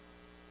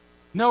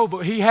 No,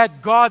 but he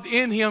had God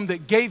in him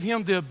that gave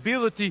him the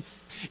ability,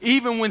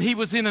 even when he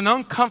was in an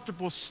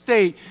uncomfortable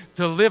state,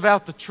 to live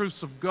out the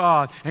truths of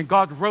God. And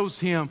God rose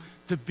him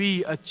to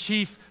be a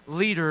chief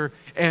leader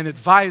and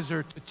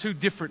advisor to 2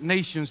 different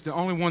nations, the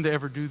only one to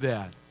ever do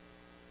that.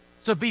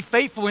 So be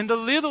faithful in the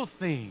little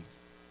things.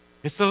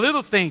 It's the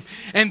little things.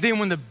 And then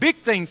when the big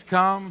things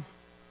come,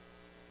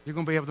 you're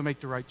going to be able to make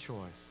the right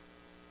choice.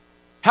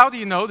 How do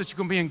you know that you're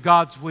going to be in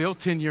God's will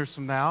 10 years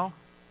from now?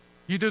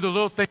 You do the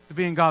little things to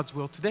be in God's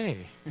will today.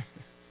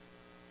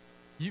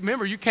 You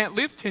remember, you can't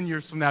live 10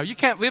 years from now. You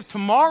can't live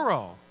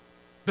tomorrow.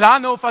 But I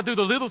know if I do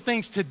the little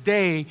things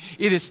today,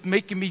 it is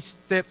making me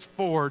steps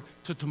forward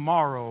to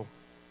tomorrow.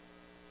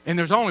 And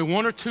there's only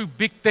 1 or 2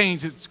 big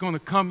things that's going to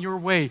come your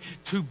way.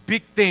 2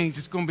 big things.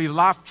 It's going to be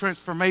life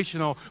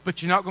transformational,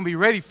 but you're not going to be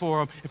ready for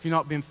them if you're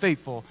not being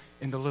faithful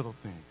in the little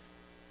things.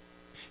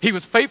 He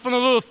was faithful in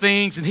the little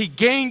things, and he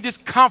gained this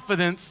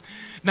confidence.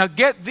 Now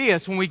get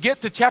this, when we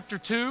get to chapter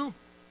 2,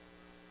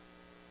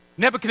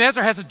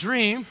 Nebuchadnezzar has a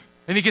dream,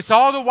 and he gets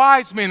all the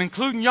wise men,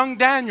 including young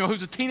Daniel,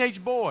 who's a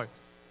teenage boy.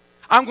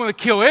 I'm going to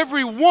kill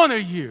every one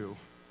of you,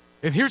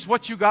 and here's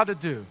what you got to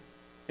do.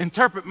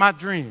 Interpret my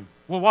dream.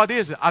 Well, what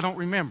is it? I don't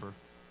remember.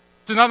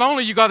 So not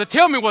only you got to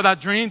tell me what I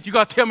dreamed, you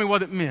got to tell me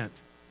what it meant.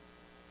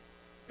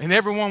 And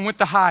everyone went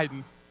to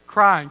hiding,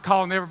 crying,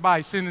 calling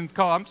everybody, sending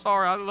call. I'm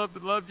sorry, I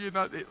loved you.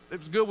 It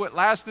was good what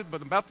lasted,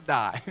 but I'm about to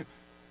die.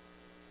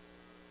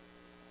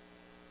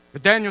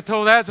 But Daniel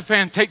told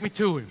Azaphan, take me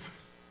to him.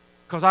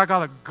 Because I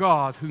got a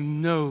God who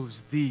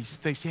knows these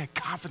things. He had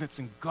confidence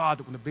in God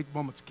that when the big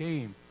moments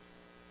came.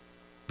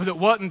 But it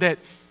wasn't that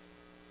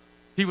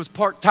he was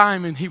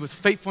part-time and he was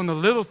faithful in the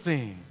little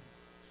things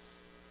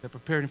that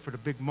prepared him for the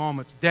big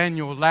moments.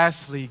 Daniel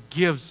lastly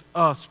gives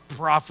us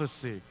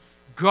prophecy.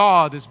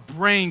 God is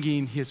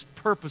bringing his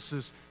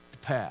purposes to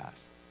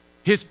pass.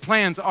 His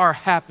plans are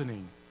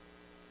happening.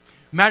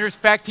 Matter of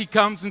fact, he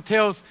comes and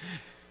tells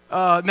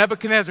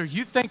Nebuchadnezzar,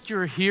 you think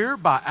you're here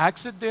by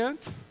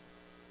accident?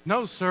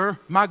 No, sir,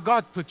 my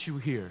God put you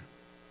here.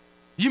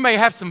 You may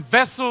have some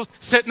vessels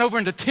sitting over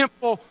in the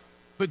temple,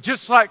 but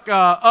just like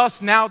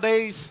us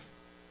nowadays,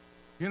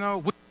 you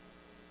know,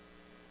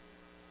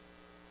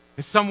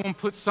 if someone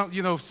puts something,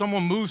 you know, if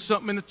someone moves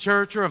something in the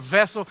church or a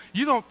vessel,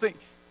 you don't think,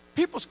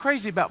 people's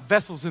crazy about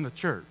vessels in the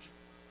church.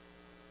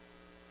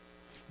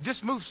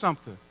 Just move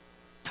something.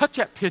 Touch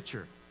that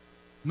pitcher.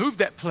 Move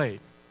that plate.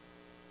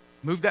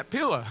 Move that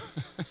pillow.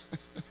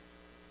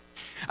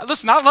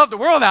 Listen, I love the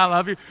world, I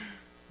love you.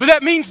 But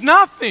that means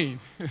nothing.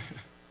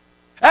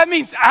 That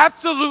means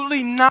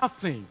absolutely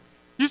nothing.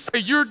 You say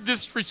you're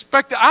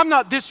disrespecting. I'm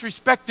not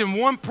disrespecting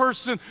one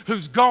person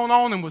who's gone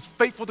on and was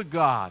faithful to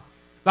God.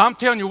 But I'm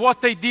telling you,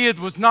 what they did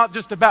was not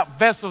just about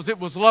vessels. It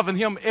was loving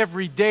him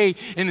every day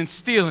and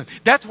instilling.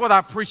 That's what I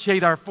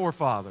appreciate our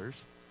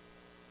forefathers.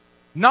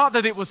 Not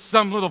that it was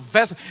some little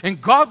vessel.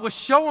 And God was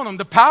showing them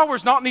the power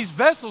is not in these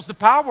vessels. The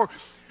power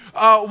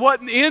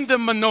wasn't in the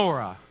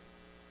menorah.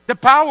 The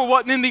power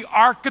wasn't in the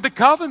Ark of the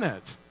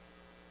Covenant.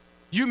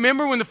 You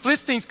remember when the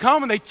Philistines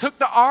come and they took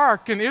the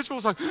ark and Israel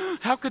was like,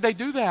 how could they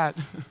do that?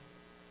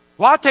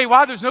 Well, I'll tell you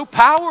why, there's no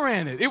power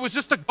in it. It was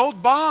just a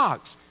gold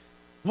box.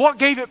 What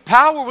gave it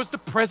power was the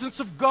presence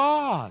of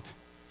God.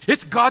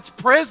 It's God's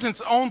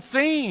presence on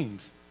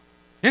things.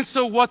 And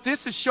so what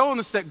this is showing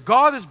us that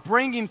God is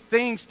bringing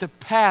things to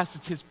pass.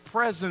 It's his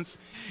presence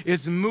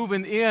is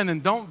moving in,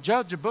 and don't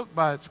judge a book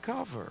by its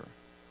cover.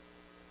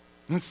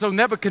 And so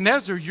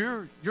Nebuchadnezzar,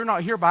 you're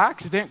not here by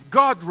accident.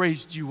 God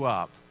raised you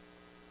up.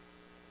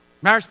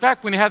 Matter of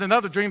fact, when he had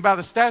another dream about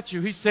the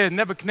statue, he said,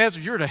 Nebuchadnezzar,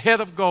 you're the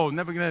head of gold.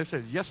 Nebuchadnezzar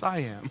said, yes, I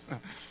am.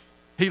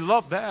 He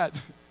loved that.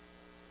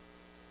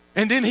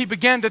 And then he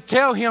began to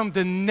tell him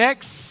the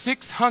next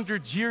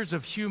 600 years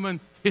of human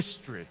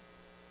history.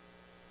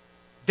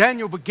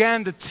 Daniel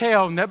began to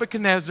tell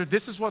Nebuchadnezzar,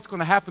 this is what's going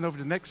to happen over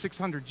the next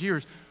 600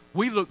 years.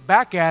 We look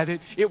back at it,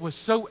 it was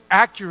so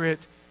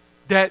accurate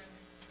that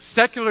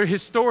secular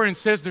historian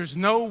says there's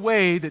no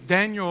way that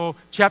Daniel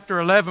chapter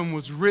 11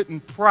 was written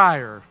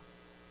prior.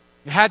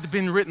 It had to have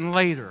been written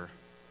later.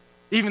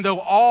 Even though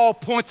all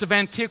points of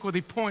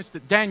antiquity points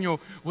that Daniel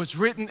was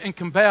written and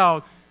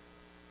compiled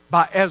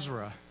by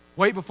Ezra,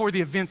 way before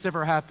the events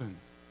ever happened.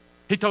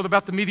 He told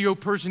about the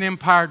Medo-Persian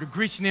Empire, the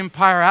Grecian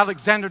Empire,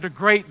 Alexander the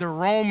Great, the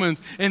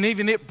Romans, and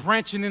even it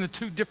branching into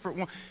two different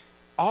ones.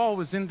 All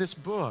was in this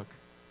book.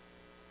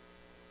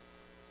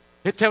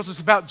 It tells us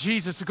about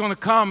Jesus is going to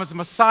come as a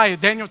Messiah.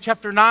 Daniel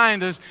chapter 9,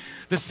 there's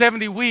the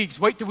 70 weeks.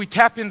 Wait till we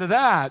tap into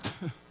that.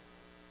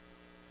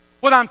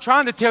 What I'm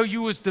trying to tell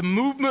you is the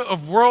movement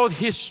of world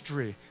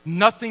history.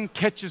 Nothing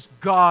catches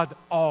God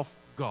off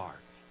guard,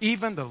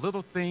 even the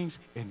little things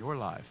in your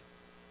life.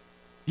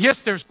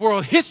 Yes, there's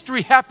world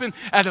history happen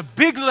at a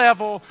big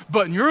level,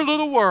 but in your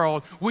little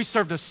world, we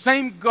serve the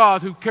same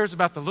God who cares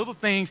about the little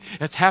things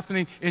that's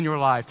happening in your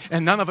life,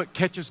 and none of it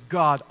catches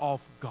God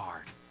off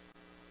guard.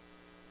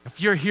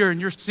 If you're here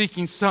and you're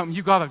seeking something,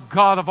 you got a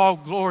God of all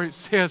glory that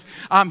says,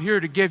 I'm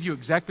here to give you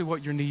exactly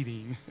what you're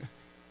needing.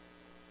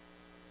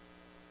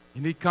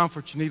 You need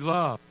comfort, you need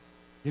love,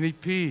 you need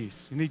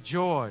peace, you need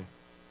joy.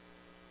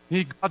 You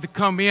need God to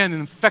come in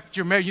and infect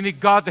your marriage. You need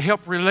God to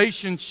help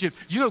relationships.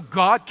 You know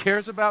God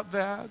cares about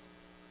that.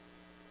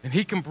 And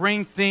He can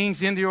bring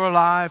things into your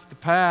life to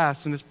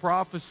pass. And this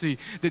prophecy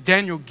that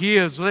Daniel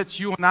gives lets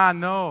you and I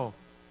know.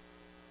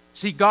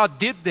 See, God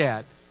did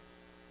that.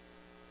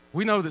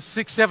 We know that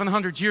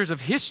 600-700 years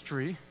of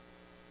history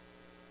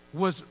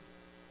was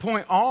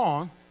point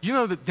on. You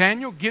know that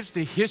Daniel gives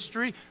the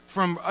history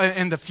from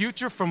in the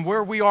future from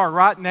where we are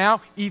right now,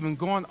 even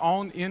going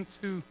on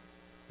into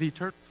the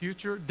eternal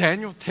future.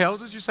 Daniel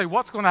tells us, you say,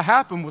 what's going to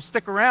happen? Well,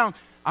 stick around.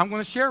 I'm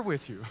going to share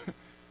with you.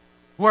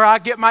 Where I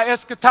get my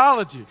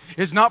eschatology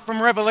is not from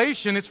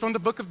Revelation, it's from the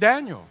book of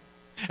Daniel.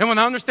 And when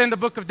I understand the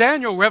book of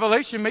Daniel,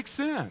 Revelation makes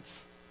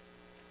sense.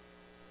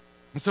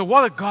 And so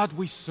what a God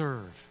we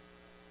serve.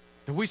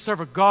 That we serve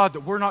a God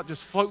that we're not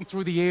just floating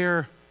through the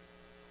air.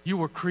 You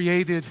were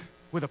created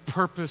with a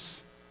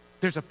purpose.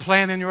 There's a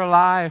plan in your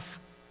life.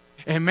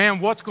 And man,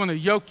 what's going to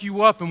yoke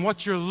you up and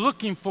what you're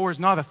looking for is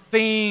not a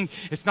thing.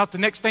 It's not the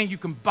next thing you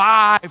can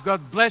buy. If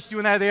God blessed you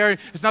in that area,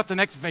 it's not the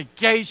next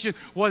vacation.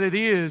 What it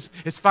is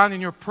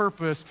finding your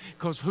purpose,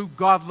 because who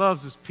God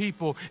loves is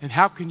people, and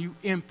how can you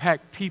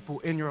impact people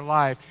in your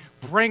life,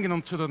 bringing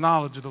them to the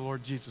knowledge of the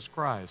Lord Jesus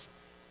Christ.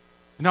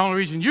 And the only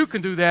reason you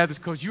can do that is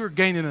because you're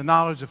gaining the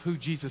knowledge of who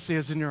Jesus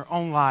is in your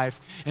own life,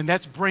 and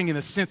that's bringing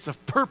a sense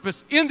of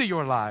purpose into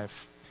your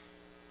life.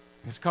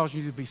 And it's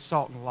causing you to be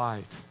salt and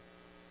light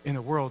in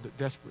a world that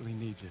desperately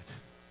needs it.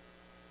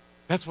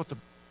 That's what the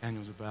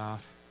Daniel's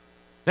about.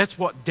 That's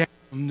what Daniel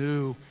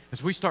knew.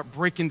 As we start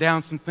breaking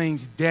down some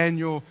things,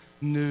 Daniel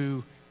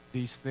knew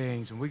these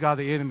things. And we got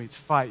the enemies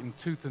fighting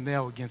tooth and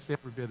nail against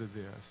every bit of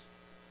this.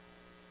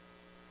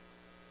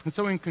 And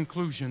so in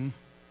conclusion,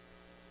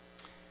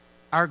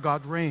 our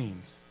God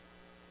reigns.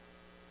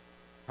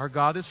 Our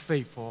God is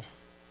faithful.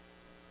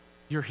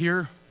 You're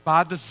here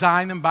by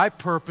design and by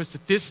purpose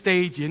at this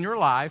stage in your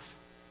life.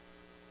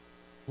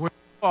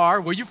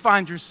 Where you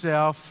find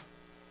yourself,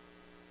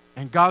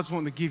 and God's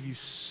wanting to give you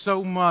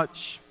so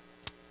much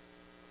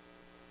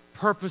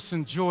purpose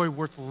and joy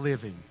worth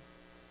living.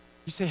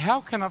 You say, how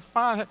can I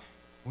find it?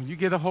 When you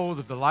get a hold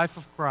of the life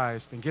of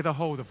Christ and get a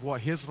hold of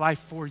what His life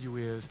for you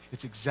is,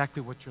 it's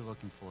exactly what you're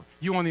looking for.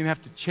 You won't even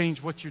have to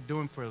change what you're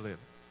doing for a living.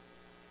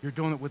 You're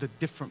doing it with a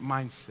different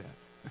mindset.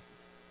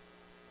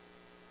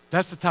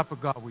 That's the type of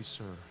God we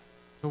serve.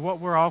 So what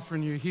we're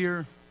offering you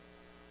here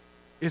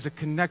is a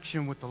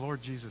connection with the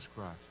Lord Jesus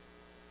Christ.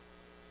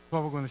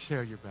 What we're going to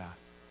share you about.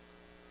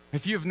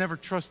 If you have never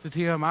trusted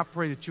Him, I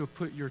pray that you'll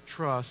put your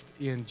trust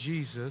in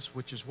Jesus,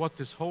 which is what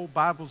this whole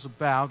Bible's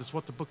about. It's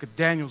what the book of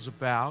Daniel's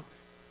about.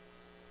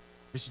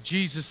 It's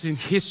Jesus in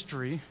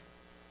history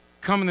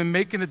coming and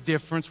making a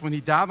difference when He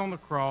died on the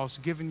cross,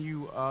 giving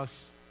you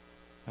us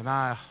and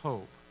I a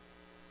hope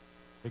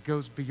that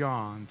goes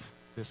beyond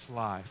this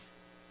life,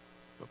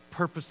 but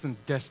purpose and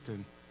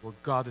destined where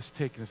God has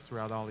taken us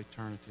throughout all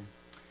eternity.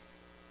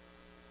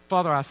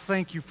 Father, I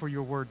thank you for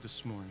your word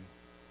this morning.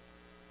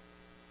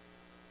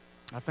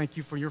 I thank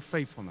you for your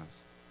faithfulness.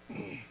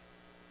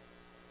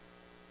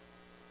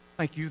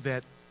 Thank you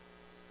that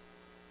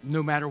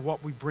no matter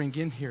what we bring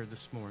in here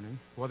this morning,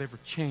 whatever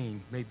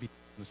chain may be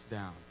holding us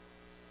down,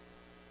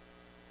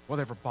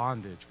 whatever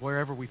bondage,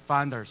 wherever we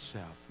find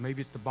ourselves, maybe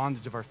it's the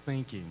bondage of our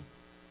thinking,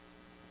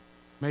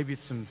 maybe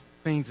it's some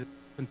things that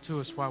happened to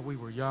us while we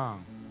were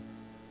young.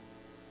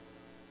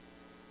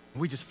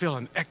 We just feel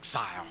in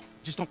exile.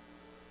 Just don't.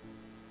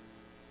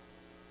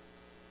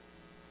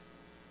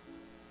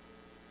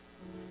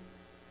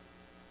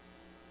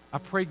 I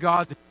pray,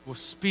 God, that you will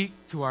speak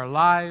to our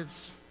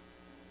lives,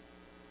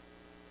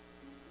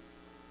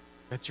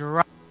 that you're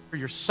right,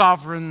 you're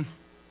sovereign,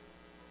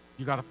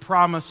 you got a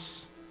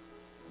promise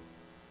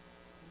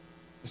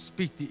to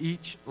speak to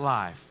each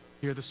life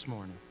here this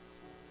morning.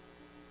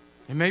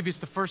 And maybe it's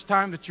the first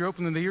time that you're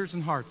opening the ears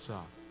and hearts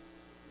up.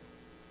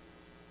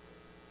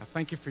 I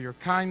thank you for your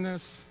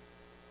kindness,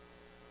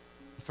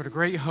 and for the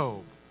great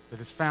hope that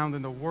is found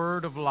in the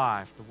word of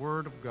life, the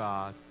word of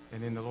God,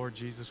 and in the Lord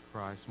Jesus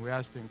Christ. And we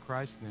ask it in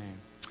Christ's name.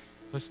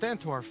 Let's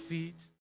stand to our feet.